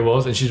 knew where I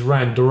was, and she just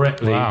ran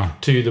directly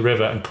to the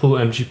river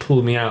and she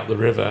pulled me out the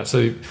river.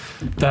 So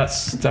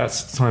that's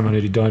the time I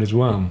nearly died as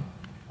well.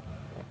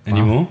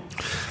 Any more?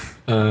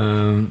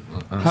 I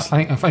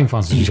think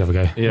Francis, you should have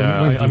a go. Yeah,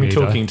 I'm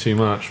talking too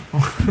much.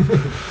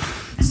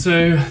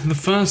 So the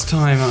first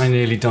time I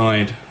nearly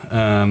died,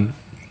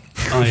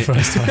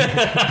 First time.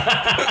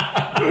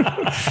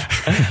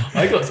 I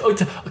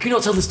Can you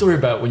not tell the story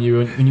about when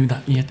you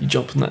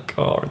jumped in that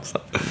car and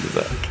stuff?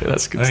 Okay,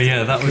 that's a good. Story.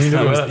 Yeah, that's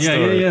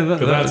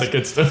a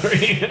good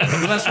story.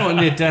 That's not a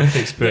near-death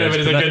experience.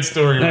 Yeah, but it's a good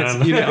story,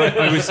 man.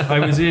 I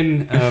was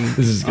in.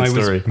 This is a good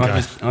story.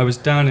 I was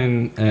down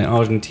in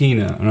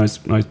Argentina, and I was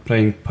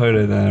playing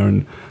polo there,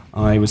 and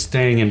I was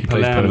staying in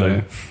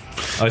Palermo.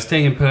 I was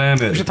staying in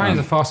Palermo. Which apparently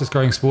is the fastest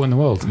growing sport in the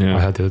world. Yeah.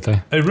 I heard the other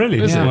day. Oh, really?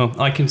 Yeah. Well,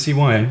 I can see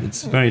why.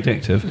 It's very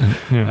addictive.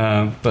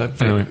 Yeah.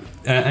 But anyway.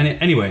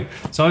 Anyway,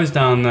 so I was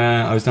down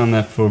there. I was down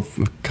there for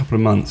a couple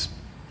of months.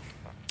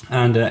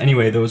 And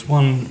anyway, there was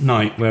one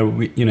night where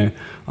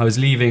I was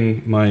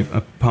leaving my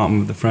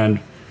apartment with a friend,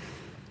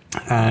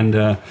 and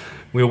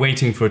we were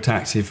waiting for a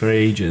taxi for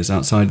ages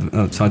outside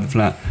the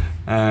flat,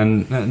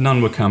 and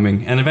none were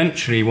coming. And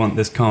eventually,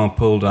 this car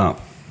pulled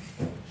up.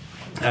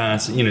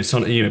 This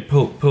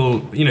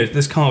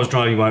car was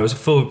driving by. It was a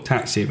full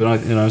taxi, but I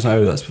was like,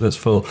 oh, that's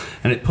full.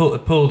 And it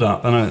pulled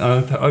up, and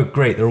I thought, oh,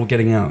 great, they're all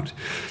getting out.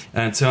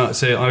 And so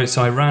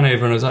I ran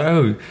over and I was like,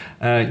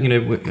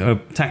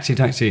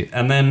 taxi.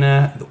 And then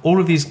all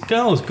of these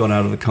girls got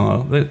out of the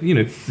car.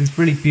 These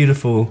really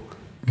beautiful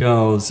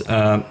girls,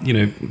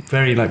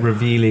 very like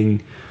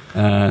revealing.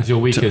 Your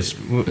weakest,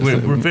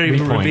 very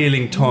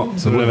revealing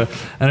tops or whatever,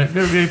 and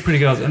very, very pretty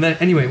girls. And then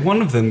anyway,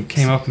 one of them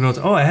came up and goes,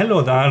 "Oh,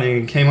 hello, darling,"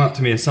 and came up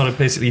to me and started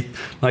basically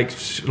like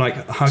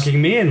hugging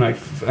me, and and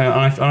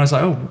I was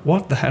like, "Oh,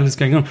 what the hell is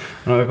going on?"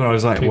 And I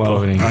was like,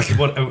 "Well," I said,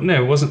 "What? Oh,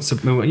 no, it wasn't."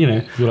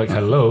 You're like,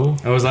 "Hello."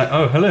 I was like,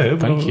 "Oh, hello,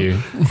 thank you."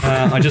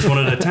 I just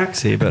wanted a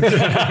taxi, but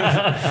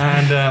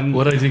and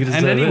what are you going to say?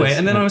 And anyway,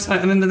 and then I was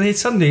like, and then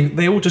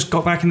they all just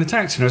got back in the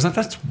taxi, and I was like,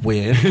 "That's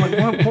weird.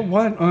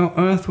 What on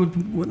earth would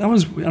that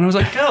was?" And I was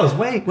like, girls,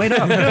 wait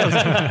up, girls.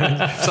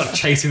 Start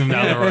chasing them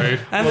down the road.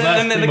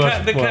 And then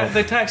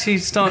the taxi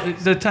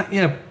started,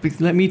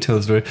 let me tell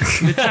the story.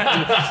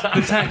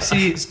 The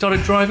taxi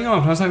started driving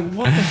off. I was like,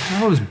 what the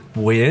hell was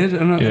weird?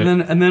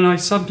 And then I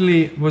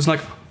suddenly was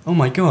like, oh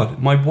my God,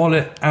 my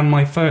wallet and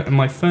my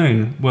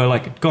phone were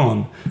like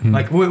gone,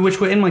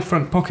 which were in my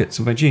front pockets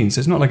of my jeans. So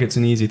it's not like it's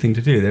an easy thing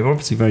to do. They were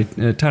obviously very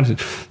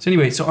talented. So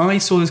anyway, so I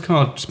saw this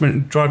car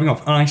driving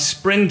off, and I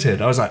sprinted.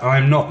 I was like,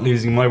 I'm not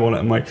losing my wallet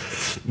and my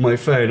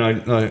phone.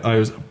 I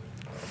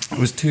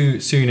was too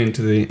soon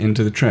into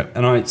the trip,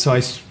 and I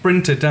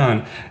sprinted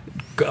down.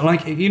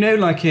 Like in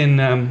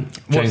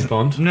James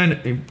Bond. No,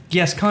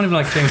 yes, kind of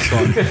like James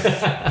Bond,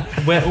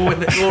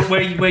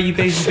 where you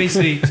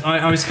basically.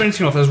 I was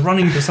sprinting off. I was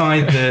running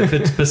beside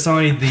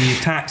the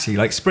taxi,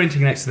 like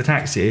sprinting next to the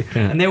taxi,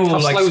 and they were all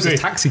like, "How slow was the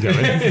taxi going?"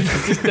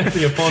 It's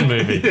definitely a Bond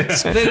movie.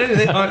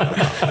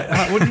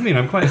 What do you mean?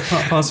 I'm quite a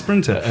fast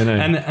sprinter. I know.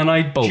 And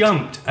I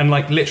jumped and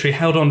like literally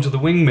held onto the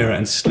wing mirror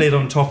and slid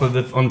on top of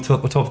the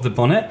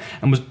bonnet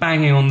and was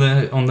banging on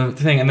the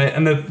thing,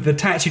 and the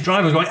taxi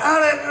driver was going,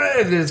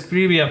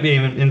 screaming at me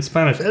in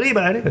Spanish.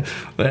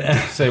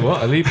 Say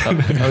what? Arriba.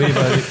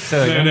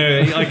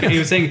 No. He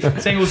was saying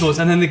all sorts,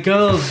 and then the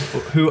girls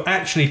who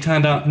actually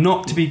turned out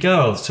not to be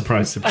girls.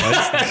 Surprise. Well,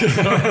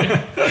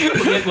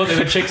 they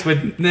were chicks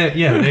with.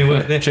 They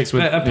were chicks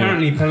with.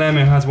 Apparently,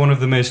 Palermo has one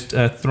of the most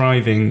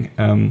thriving.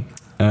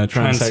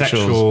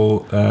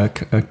 Transsexual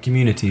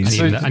communities,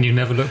 and you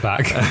never look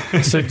back.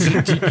 So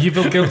do you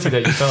feel guilty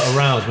that you felt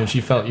aroused when she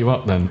felt you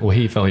up then, or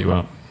he felt you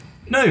up?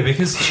 No,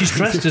 because she's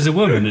dressed as a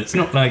woman. It's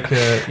not like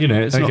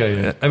it's not.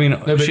 Yeah. I mean,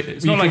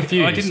 it's not like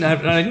confused. I didn't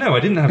have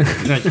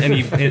like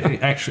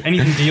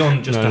anything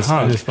beyond just a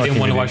hug. I didn't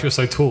wonder why she was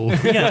so tall.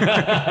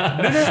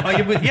 Yeah,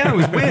 it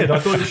was weird. I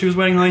thought that she was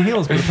wearing high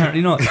heels, but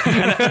apparently not.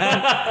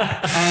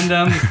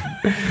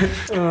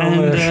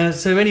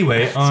 So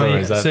anyway,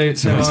 I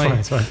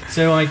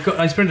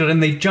sprinted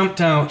and they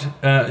jumped out.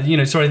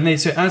 So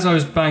as I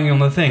was banging on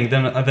the thing,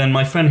 then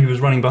my friend who was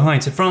running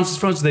behind said,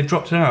 "Francis, they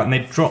dropped it out," and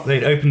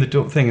they'd opened the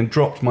door thing and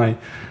dropped my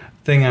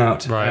thing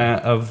out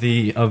of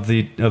the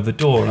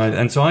door,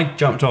 and so I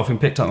jumped off and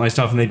picked up my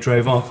stuff, and they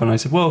drove off, and I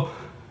said, "Well,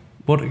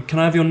 what? Can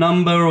I have your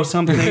number or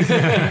something?" Did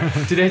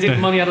they take the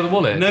money out of the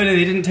wallet? No,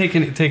 they didn't take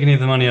any of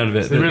the money out of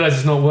it. So they realised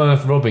it's not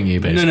worth robbing you,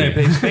 basically.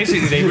 No.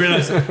 Basically, they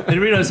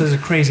realised there's a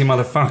crazy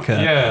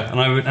motherfucker. Yeah.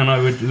 And I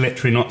would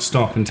literally not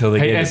stop until they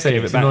gave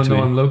it back to me.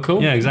 I'm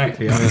local. Yeah,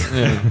 exactly.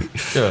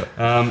 Sure.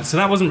 So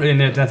that wasn't really a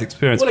near-death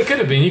experience. Well, it could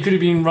have been. You could have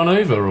been run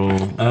over, or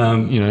I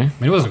mean,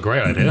 it wasn't a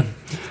great idea.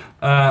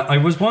 I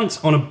was once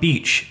on a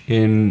beach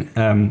in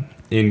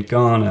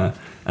Ghana,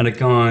 and a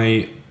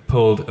guy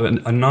pulled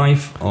a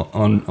knife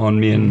on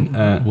me and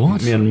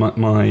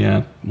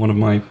my one of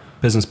my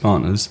business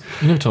partners.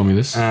 You never told me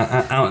this.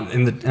 Out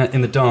in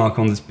the dark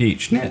on this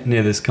beach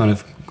near this kind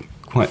of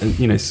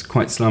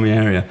quite slummy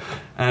area.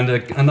 And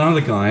another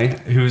guy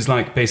who was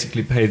like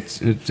basically paid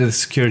to the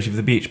security of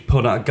the beach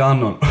pulled out a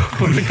gun on.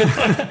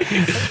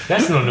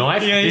 That's not a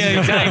knife. Yeah,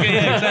 exactly.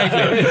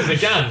 It's a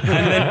gun.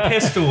 And then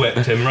pistol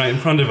whipped him right in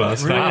front of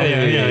us.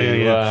 Really?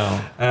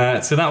 Yeah.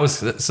 Wow. So that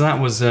was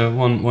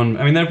one.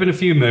 I mean, there have been a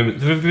few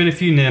moments. There have been a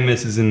few near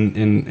misses.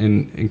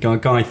 In a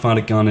guy fired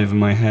a gun over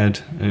my head,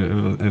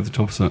 over the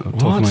top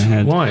of my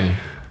head. Why?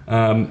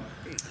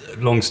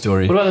 long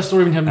story. What about the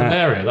story when you had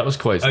malaria? That was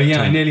quite. Oh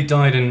yeah, I nearly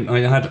died, and I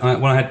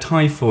had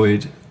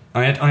typhoid.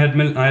 I had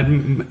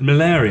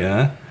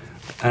malaria,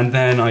 and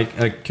then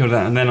I cured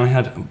that, and then I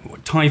had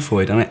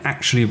typhoid, and I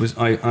actually was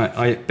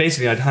I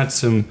basically I'd had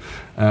some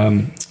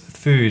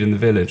food in the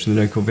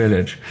local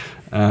village,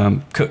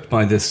 cooked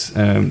by this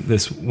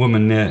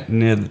woman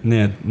near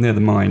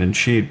the mine, and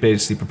she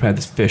basically prepared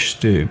this fish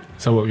stew.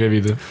 So what gave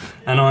you the?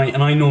 And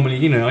I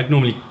normally, I'd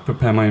normally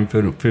prepare my own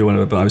food or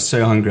whatever, but I was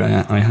so hungry,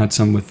 I had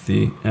some with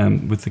the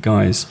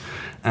guys,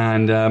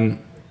 and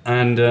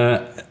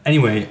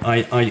anyway,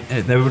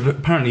 there would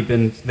apparently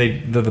been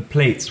the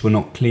plates were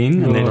not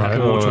clean, and they'd had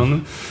water on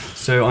them.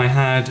 So I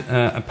had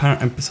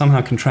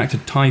somehow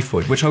contracted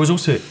typhoid, which I was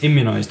also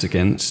immunised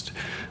against.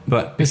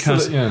 But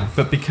because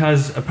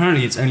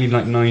apparently it's only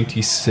like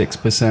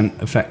 96%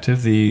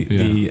 effective,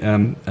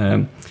 the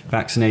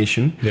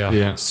vaccination.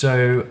 Yeah.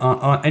 So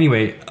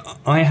anyway,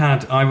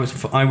 I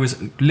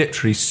was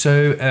literally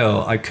so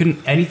ill. I couldn't,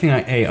 anything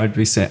I ate, I'd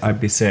be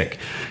sick.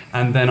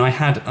 And then I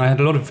had a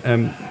lot of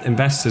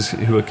investors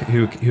who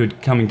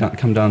had come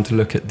down to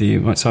look at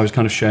so I was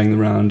kind of showing them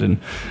around, and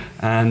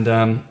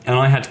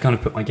I had to kind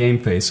of put my game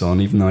face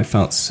on, even though I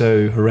felt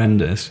so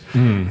horrendous.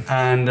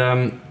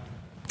 And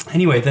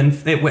anyway, then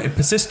it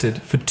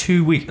persisted for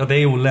 2 weeks.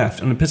 They all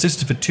left, and it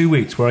persisted for 2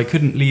 weeks where I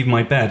couldn't leave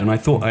my bed. And I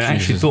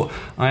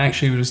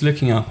actually was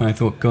looking up, and I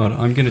thought, God,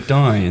 I'm going to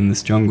die in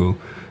this jungle.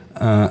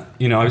 I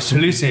was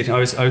hallucinating. I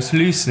was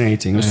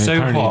hallucinating. It was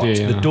so hot.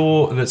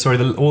 All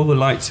the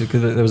lights,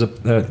 because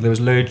there was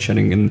load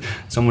shedding, and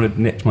someone had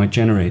nicked my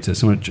generator.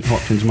 Someone had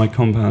hopped into my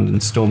compound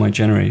and stole my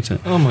generator.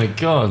 Oh my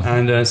God!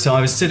 And so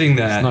I was sitting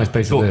there, it's a nice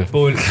place to live.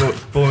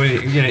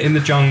 In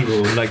the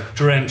jungle, like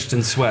drenched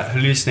in sweat,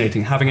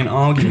 hallucinating, having an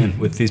argument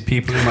with these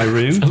people in my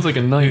room. Sounds like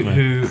a nightmare.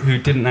 Who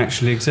didn't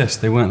actually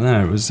exist. They weren't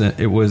there.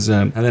 It was,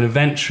 and then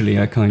eventually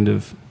I kind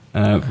of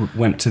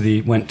went to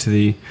the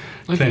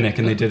clinic,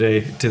 and they did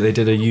a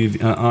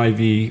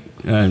IV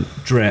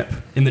drip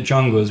in the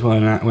jungle as well.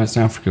 In West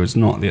Africa, it's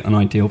not an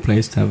ideal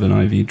place to have an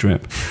IV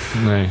drip.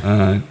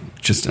 No.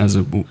 Just as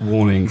a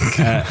warning,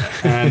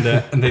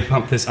 and they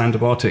pumped this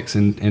antibiotics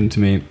into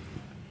me.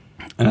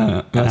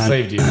 That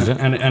saved you, did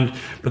it?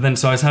 But then,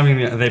 so I was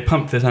they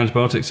pumped this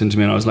antibiotics into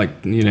me, and I was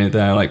like,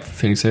 they're like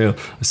feeling so ill.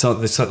 So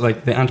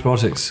the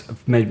antibiotics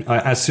made,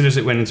 as soon as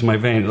it went into my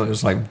vein, it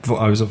was like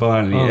I was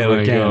violently ill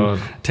again.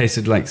 God.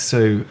 Tasted like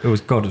it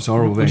was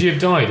horrible. Would you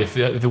have died if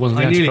it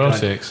wasn't the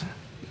antibiotics?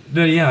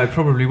 No, yeah, I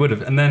probably would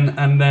have.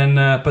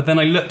 But then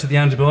I looked at the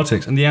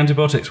antibiotics, and the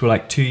antibiotics were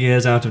like 2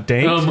 years out of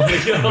date. Oh my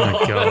God! Oh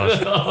my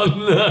God! Oh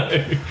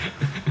no!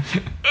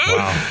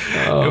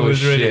 Wow! It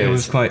was really. It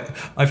was quite.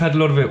 I've had a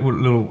lot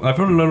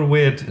of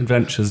weird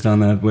adventures down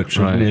there, which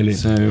are nearly.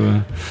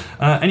 So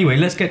anyway,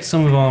 let's get to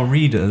some of our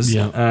readers.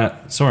 Yeah.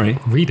 Sorry,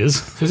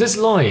 readers. So is this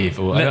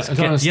live? Or I don't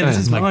understand. Yeah, this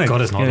is live. My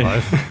God, it's not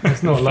live.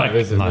 It's not live,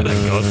 is it? No,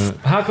 thank God.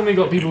 How come we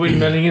got people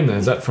emailing in there?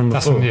 Is that from before?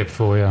 That's from the year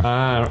before,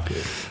 yeah.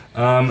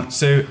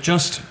 So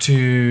just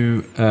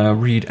to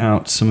read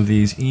out some of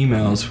these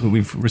emails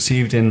we've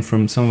received in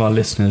from some of our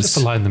listeners. Just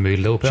to lighten the mood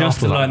a little bit. Just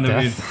to lighten the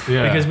mood.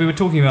 Yeah. Because we were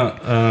talking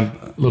about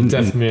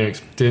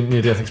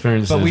near-death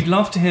experiences. But we'd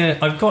love to hear.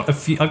 I've got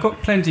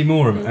plenty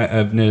more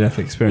of near-death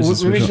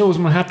experiences. We should always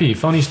more happy,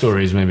 funny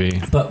stories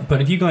maybe. But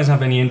if you guys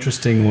have any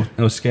interesting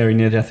or scary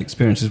near-death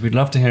experiences, we'd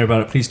love to hear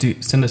about it. Please do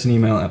send us an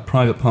email at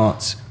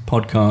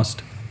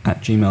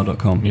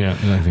privatepartspodcast@gmail.com. Yeah,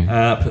 exactly.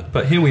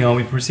 But here we are.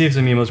 We've received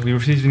some emails. We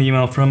received an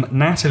email from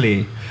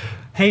Natalie.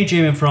 Hey,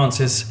 Jim and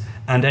Francis,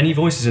 and any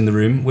voices in the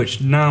room,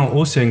 which now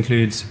also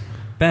includes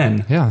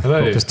Ben. Yeah,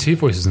 hello. There's two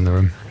voices in the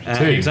room.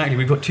 Exactly.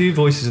 We've got two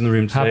voices in the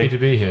room today. Happy to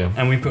be here.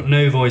 And we've got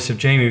no voice of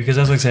Jamie because,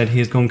 as I said, he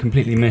has gone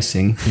completely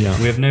missing. Yeah.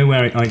 We have no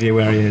idea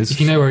where he is. If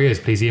you know where he is,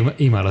 please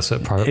email us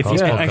at Private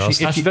Parts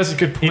Podcast. Actually, that's a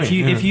good point.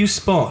 If you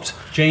spot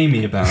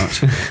Jamie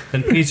about,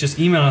 then please just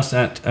email us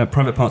at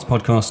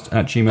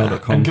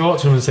privatepartspodcast@gmail.com. And go up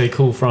to him and say,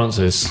 call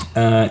Francis.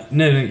 Tell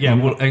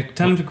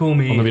him to call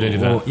me. Or maybe don't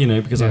do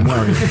that. Because I'm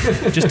worried.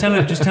 just tell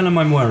him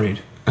I'm worried.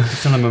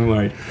 Just tell him I'm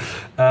worried.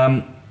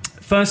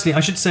 Firstly, I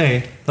should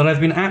say that I've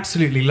been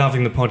absolutely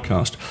loving the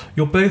podcast.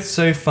 You're both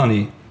so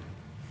funny.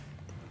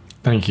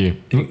 Thank you.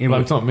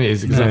 It's not me.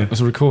 It's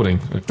a recording.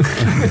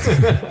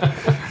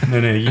 No.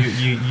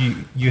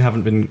 You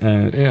haven't been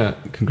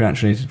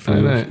congratulated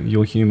for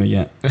your humour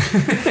yet.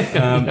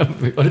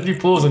 Why did you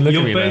pause and look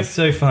at me? You're both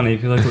so funny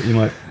because I thought you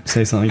might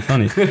say something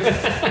funny.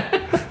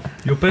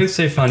 You're both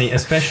so funny,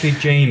 especially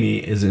Jamie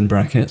is in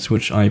brackets,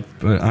 which I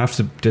have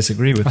to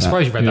disagree with. I'm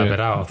surprised you read that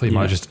bit out. I thought you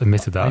might have just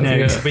admitted that. I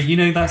know, but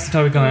that's the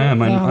type of guy I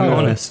am. I'm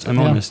honest. I'm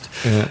honest.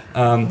 Yeah.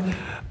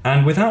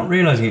 And without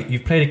realising it,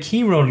 you've played a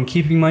key role in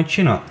keeping my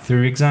chin up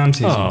through exam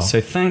season. Oh.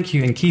 So thank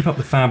you and keep up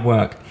the fab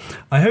work.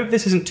 I hope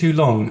this isn't too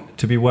long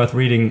to be worth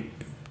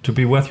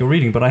your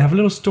reading, but I have a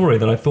little story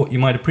that I thought you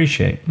might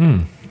appreciate.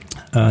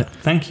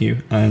 Thank you,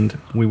 and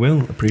we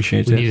will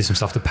appreciate it. We needed some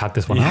stuff to pad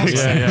this one out.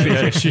 Yeah. Do you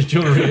want to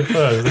read it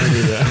first?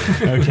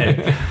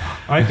 Okay.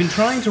 I've been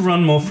trying to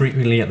run more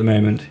frequently at the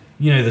moment.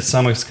 The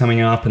summer's coming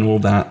up and all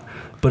that.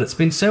 But it's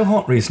been so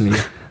hot recently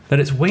that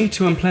it's way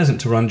too unpleasant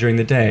to run during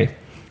the day.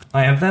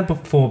 I have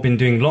therefore been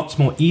doing lots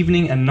more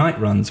evening and night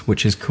runs,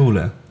 which is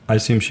cooler. I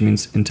assume she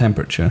means in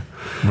temperature.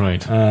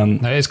 Right. No,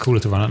 it is cooler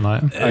to run at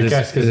night. I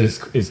guess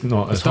because it's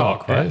not as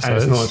dark, hot, right? and So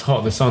it's not it's- as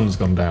hot. The sun's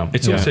gone down.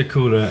 It's also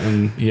cooler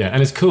and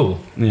and it's cool.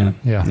 yeah.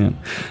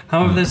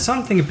 However, Mm. there's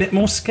something a bit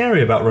more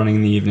scary about running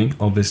in the evening,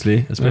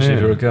 obviously, especially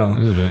if you're a girl. A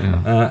little bit,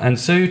 yeah. And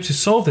so to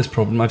solve this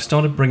problem, I've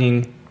started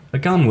bringing a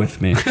gun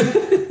with me.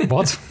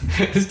 What?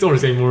 This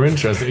story's getting more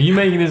interesting. Are you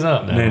making this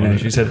up now? No,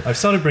 she said, I've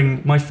started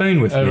bringing my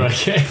phone with Oh, me right,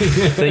 okay.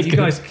 so that you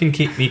guys can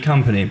keep me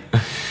company.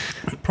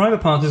 Private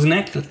Parts is an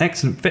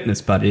excellent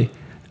fitness buddy.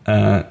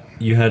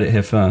 You heard it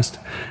here first.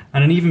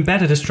 And an even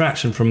better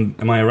distraction from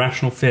my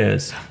irrational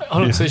fears.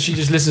 Hold on, so she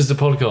just listens to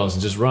podcasts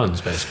and just runs,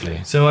 basically.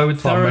 So I would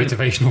Far thoroughly,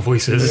 motivational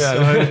voices.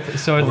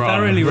 so I'd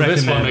thoroughly For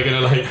this one, recommend.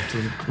 they're going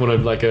to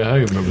want to go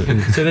home,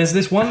 probably. So there's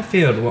this one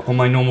field on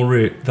my normal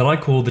route that I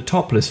call the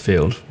topless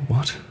field.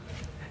 What?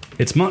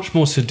 It's much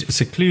more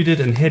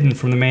secluded and hidden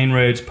from the main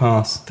roads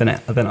paths than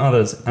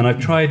others, and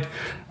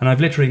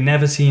I've literally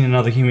never seen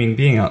another human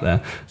being out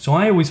there. So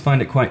I always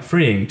find it quite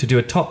freeing to do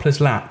a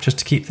topless lap just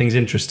to keep things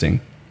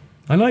interesting.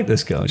 I like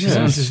this girl. She Yeah,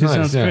 sounds, she's she nice,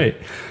 sounds yeah. great.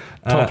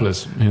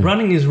 Topless. Yeah.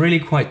 Running is really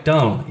quite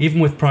dull, even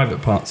with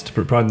Private Parts to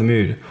provide the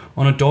mood.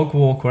 On a dog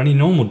walk or any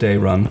normal day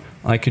run,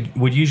 I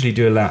would usually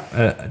do a lap,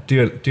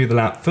 do the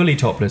lap fully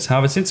topless.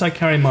 However, since I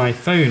carry my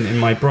phone in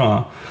my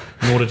bra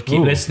in order to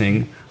keep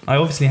listening, I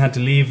obviously had to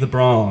leave the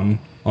bra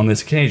on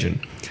this occasion.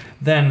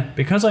 Then,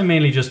 because I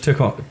mainly just took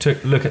a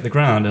look at the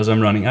ground as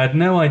I'm running, I had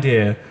no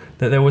idea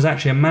that there was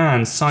actually a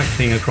man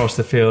cycling across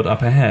the field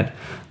up ahead.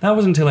 That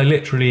was until I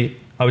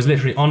was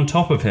literally on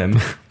top of him.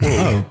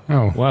 Oh.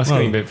 Well, that's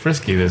getting a bit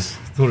frisky, this.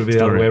 Thought it'd be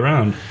the other way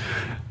around.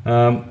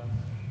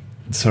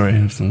 Sorry,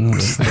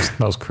 That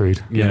was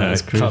crude. yeah,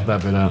 that's crude. Cut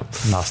that bit out.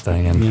 Not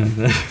staying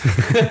in.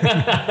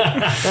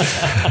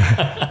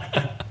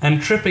 And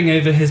tripping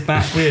over his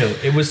back wheel.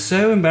 It was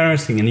so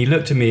embarrassing, and he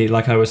looked at me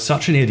like I was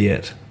such an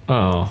idiot.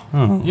 Oh,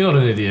 you're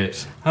not an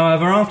idiot.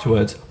 However,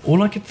 afterwards,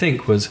 all I could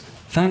think was,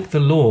 thank the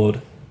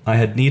Lord I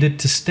had needed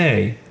to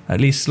stay, at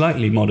least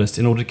slightly modest,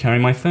 in order to carry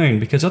my phone,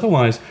 because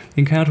otherwise the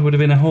encounter would have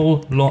been a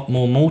whole lot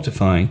more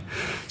mortifying.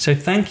 So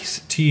thanks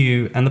to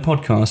you and the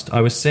podcast,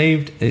 I was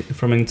saved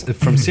from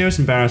serious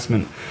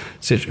embarrassment.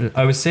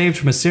 I was saved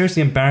from a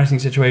seriously embarrassing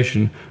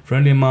situation for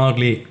only a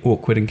mildly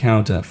awkward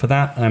encounter. For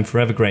that, I'm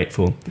forever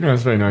grateful. Yeah,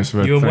 that's very nice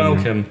of her. You're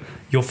Thank you. welcome.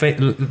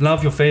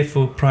 Love your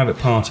faithful Private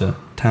Parter,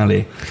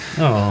 Tally.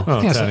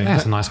 Oh, Yeah, Sally.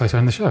 that's a nice way to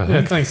end the show. I Yeah,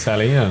 think. thanks,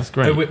 Sally. Yeah, that's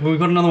great. We've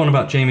got another one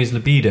about Jamie's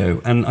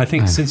libido, and I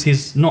think since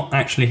he's not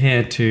actually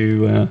here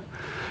to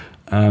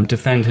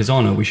defend his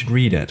honour, we should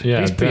read it.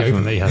 Yeah, He's pretty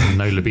open that he has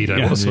no libido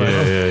Yeah.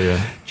 whatsoever.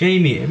 yeah.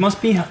 Jamie, it must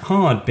be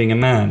hard being a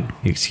man.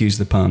 Excuse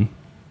the pun.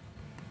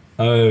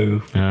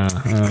 Oh, yes.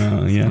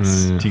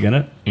 Yeah. Do you get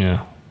it?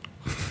 Yeah.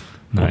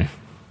 No.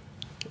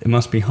 It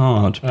must be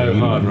hard. Oh, being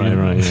a hard. man.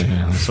 Right.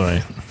 Yeah. I'm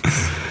sorry.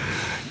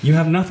 You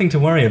have nothing to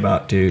worry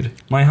about, dude.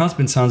 My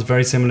husband sounds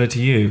very similar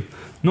to you.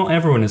 Not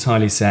everyone is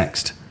highly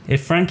sexed.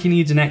 If Frankie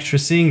needs an extra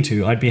seeing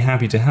to, I'd be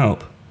happy to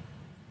help.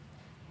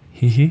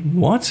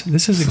 What?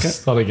 This is a...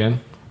 Start again.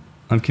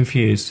 I'm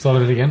confused.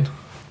 Start it again.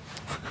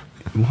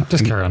 What?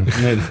 Just carry on.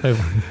 No.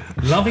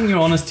 Loving your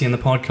honesty in the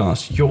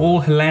podcast. You're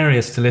all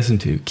hilarious to listen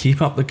to.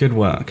 Keep up the good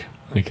work.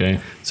 Okay.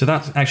 So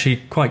that's actually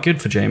quite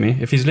good for Jamie.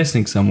 If he's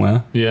listening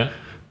somewhere, Yeah.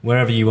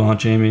 wherever you are,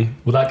 Jamie.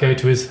 Will that go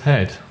to his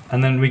head?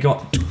 And then we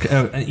got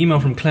an email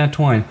from Claire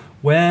Twine.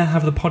 Where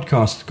have the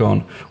podcasts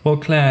gone? Well,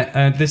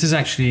 Claire, this is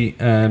actually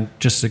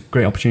just a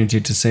great opportunity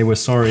to say we're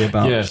sorry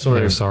about... Yeah,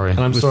 sorry. We're sorry. And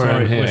I'm We're sorry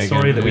I'm here We're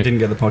sorry again. that we didn't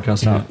get the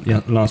podcast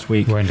out last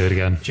week. Won't do it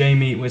again.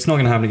 Jamie, it's not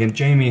going to happen again.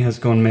 Jamie has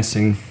gone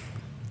missing.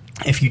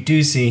 If you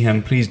do see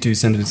him, please do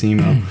send us an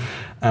email.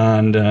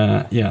 And,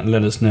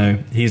 let us know.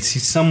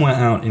 He's somewhere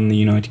out in the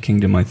United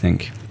Kingdom, I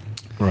think.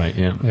 Right,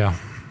 yeah.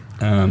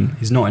 Yeah.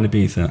 He's not in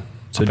Ibiza.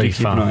 So A do big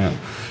keep fan. an eye out.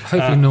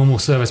 Hopefully normal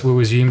service will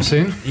resume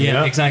soon.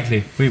 Yeah,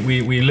 exactly.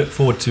 We look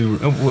forward to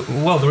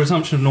the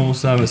resumption of normal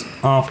service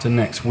after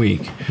next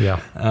week. Yeah.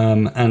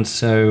 And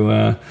so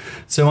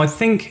I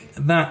think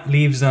that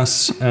leaves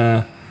us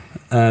there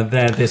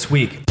this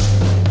week.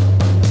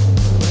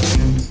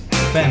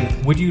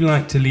 Ben, would you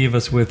like to leave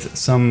us with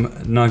some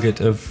nugget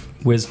of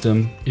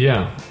wisdom?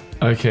 Yeah.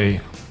 Okay.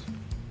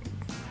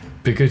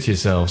 Be good to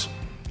yourselves.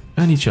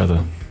 And each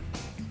other.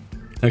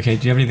 Okay,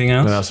 do you have anything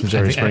else? No, that was from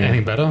Jerry Springer.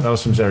 Anything better? That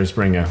was from Jerry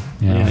Springer.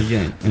 Yeah.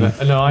 Yeah. No,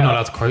 I'm not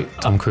allowed to quote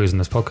Tom Cruise in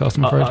this podcast,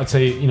 I'm afraid. I'd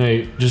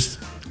say, just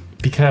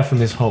be careful in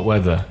this hot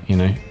weather,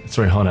 It's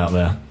very hot out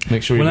there.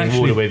 Make sure you Well, bring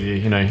actually- water with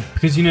you,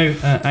 Because, and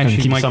actually,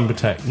 keep my sun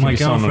protect. my keep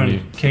your sun on you.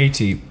 girlfriend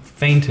Katie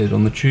fainted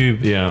on the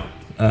tube Yeah.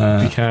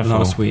 Be careful.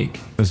 last week.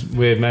 There's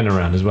weird men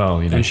around as well,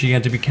 And she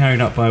had to be carried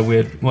up by a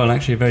very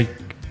kind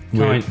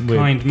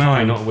man.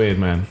 Kind, not weird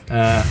man.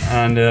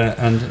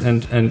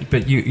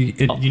 But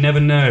you never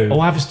know. Oh,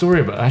 I have a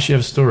story I actually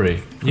have a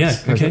story. Yeah,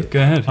 okay,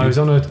 go ahead. I was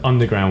on an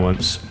underground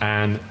once,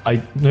 and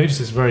I noticed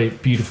this very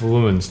beautiful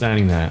woman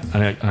standing there,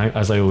 and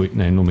as I always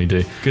normally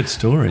do. Good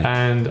story.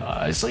 And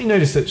I suddenly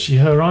noticed that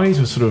her eyes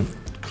were sort of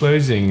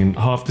closing and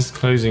half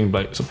disclosing.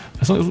 Like, so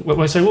when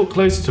I say, what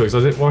closer to her? Because I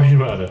was a bit worried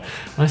about her.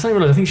 And I suddenly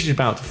realised I think she's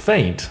about to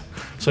faint.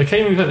 So I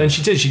came in, and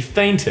she did. She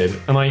fainted,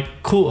 and I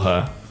caught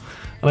her.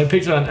 And I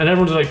picked her up, and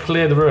everyone just like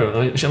cleared the room.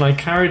 And I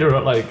carried her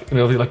up, like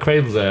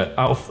cradled her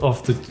out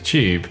off the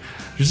tube.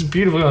 Just a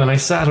beautiful girl. And I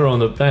sat her on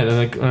the bed,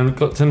 and I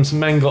got some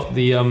men got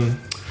the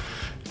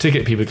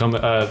ticket people come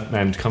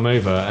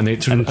over, and they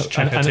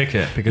check her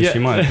ticket because she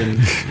might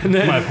have been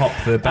might have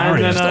hopped the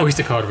barrier. Just the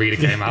Oyster card reader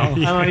came out.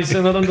 And I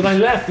said, but I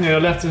left. I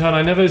left her, and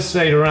I never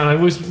stayed around. I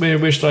always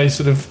wished I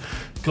sort of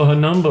got her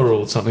number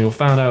or something, or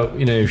found out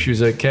if she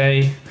was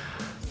okay.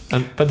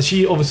 But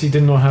she obviously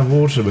did not have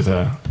water with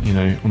her,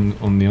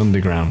 on the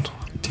underground.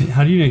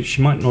 How do you know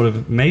she might not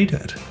have made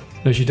it?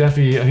 No, she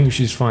definitely. I think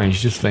she's fine.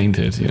 She just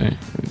fainted.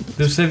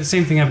 The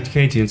same thing happened to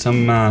Katie, and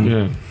some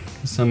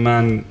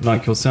man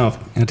like yourself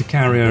had to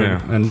carry her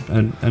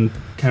and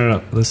carry her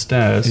up the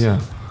stairs.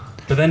 Yeah.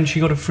 But then she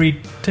got a free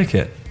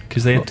ticket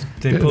because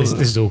this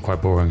is all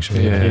quite boring.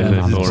 Actually.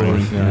 I'm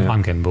boring.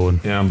 I'm getting bored.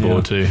 Yeah, I'm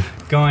bored too.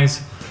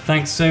 Guys,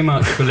 thanks so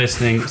much for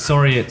listening.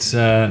 Sorry it's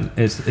a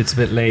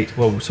bit late.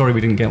 Well, sorry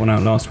we didn't get one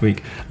out last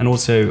week. And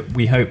also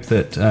we hope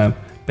that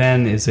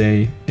Ben is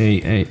a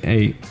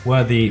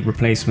worthy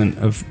replacement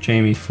of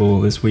Jamie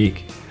for this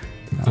week.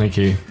 Thank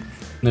you.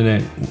 No.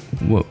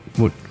 What?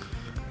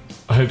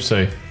 I hope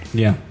so.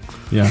 Yeah.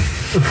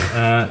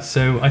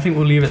 So I think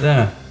we'll leave it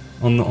there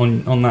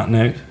on that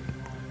note.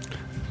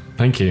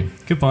 Thank you.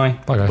 Goodbye.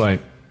 Bye, guys. Bye.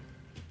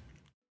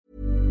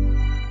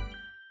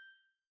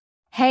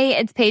 Hey,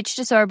 it's Paige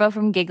DeSorbo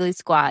from Giggly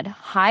Squad.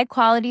 High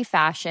quality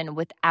fashion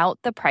without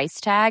the price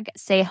tag.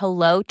 Say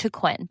hello to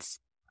Quince.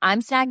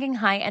 I'm snagging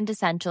high-end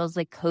essentials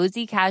like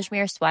cozy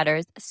cashmere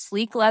sweaters,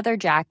 sleek leather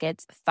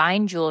jackets,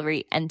 fine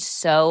jewelry, and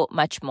so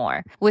much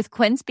more. With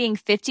Quince being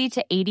 50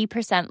 to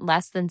 80%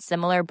 less than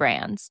similar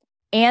brands.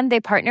 And they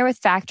partner with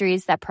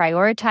factories that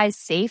prioritize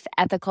safe,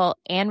 ethical,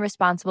 and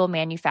responsible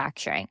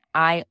manufacturing.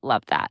 I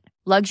love that.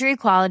 Luxury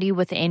quality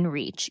within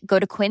reach. Go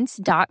to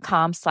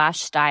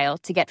quince.com/style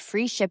to get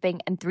free shipping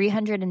and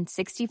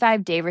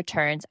 365-day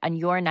returns on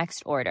your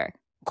next order.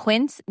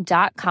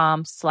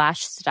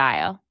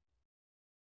 Quince.com/style.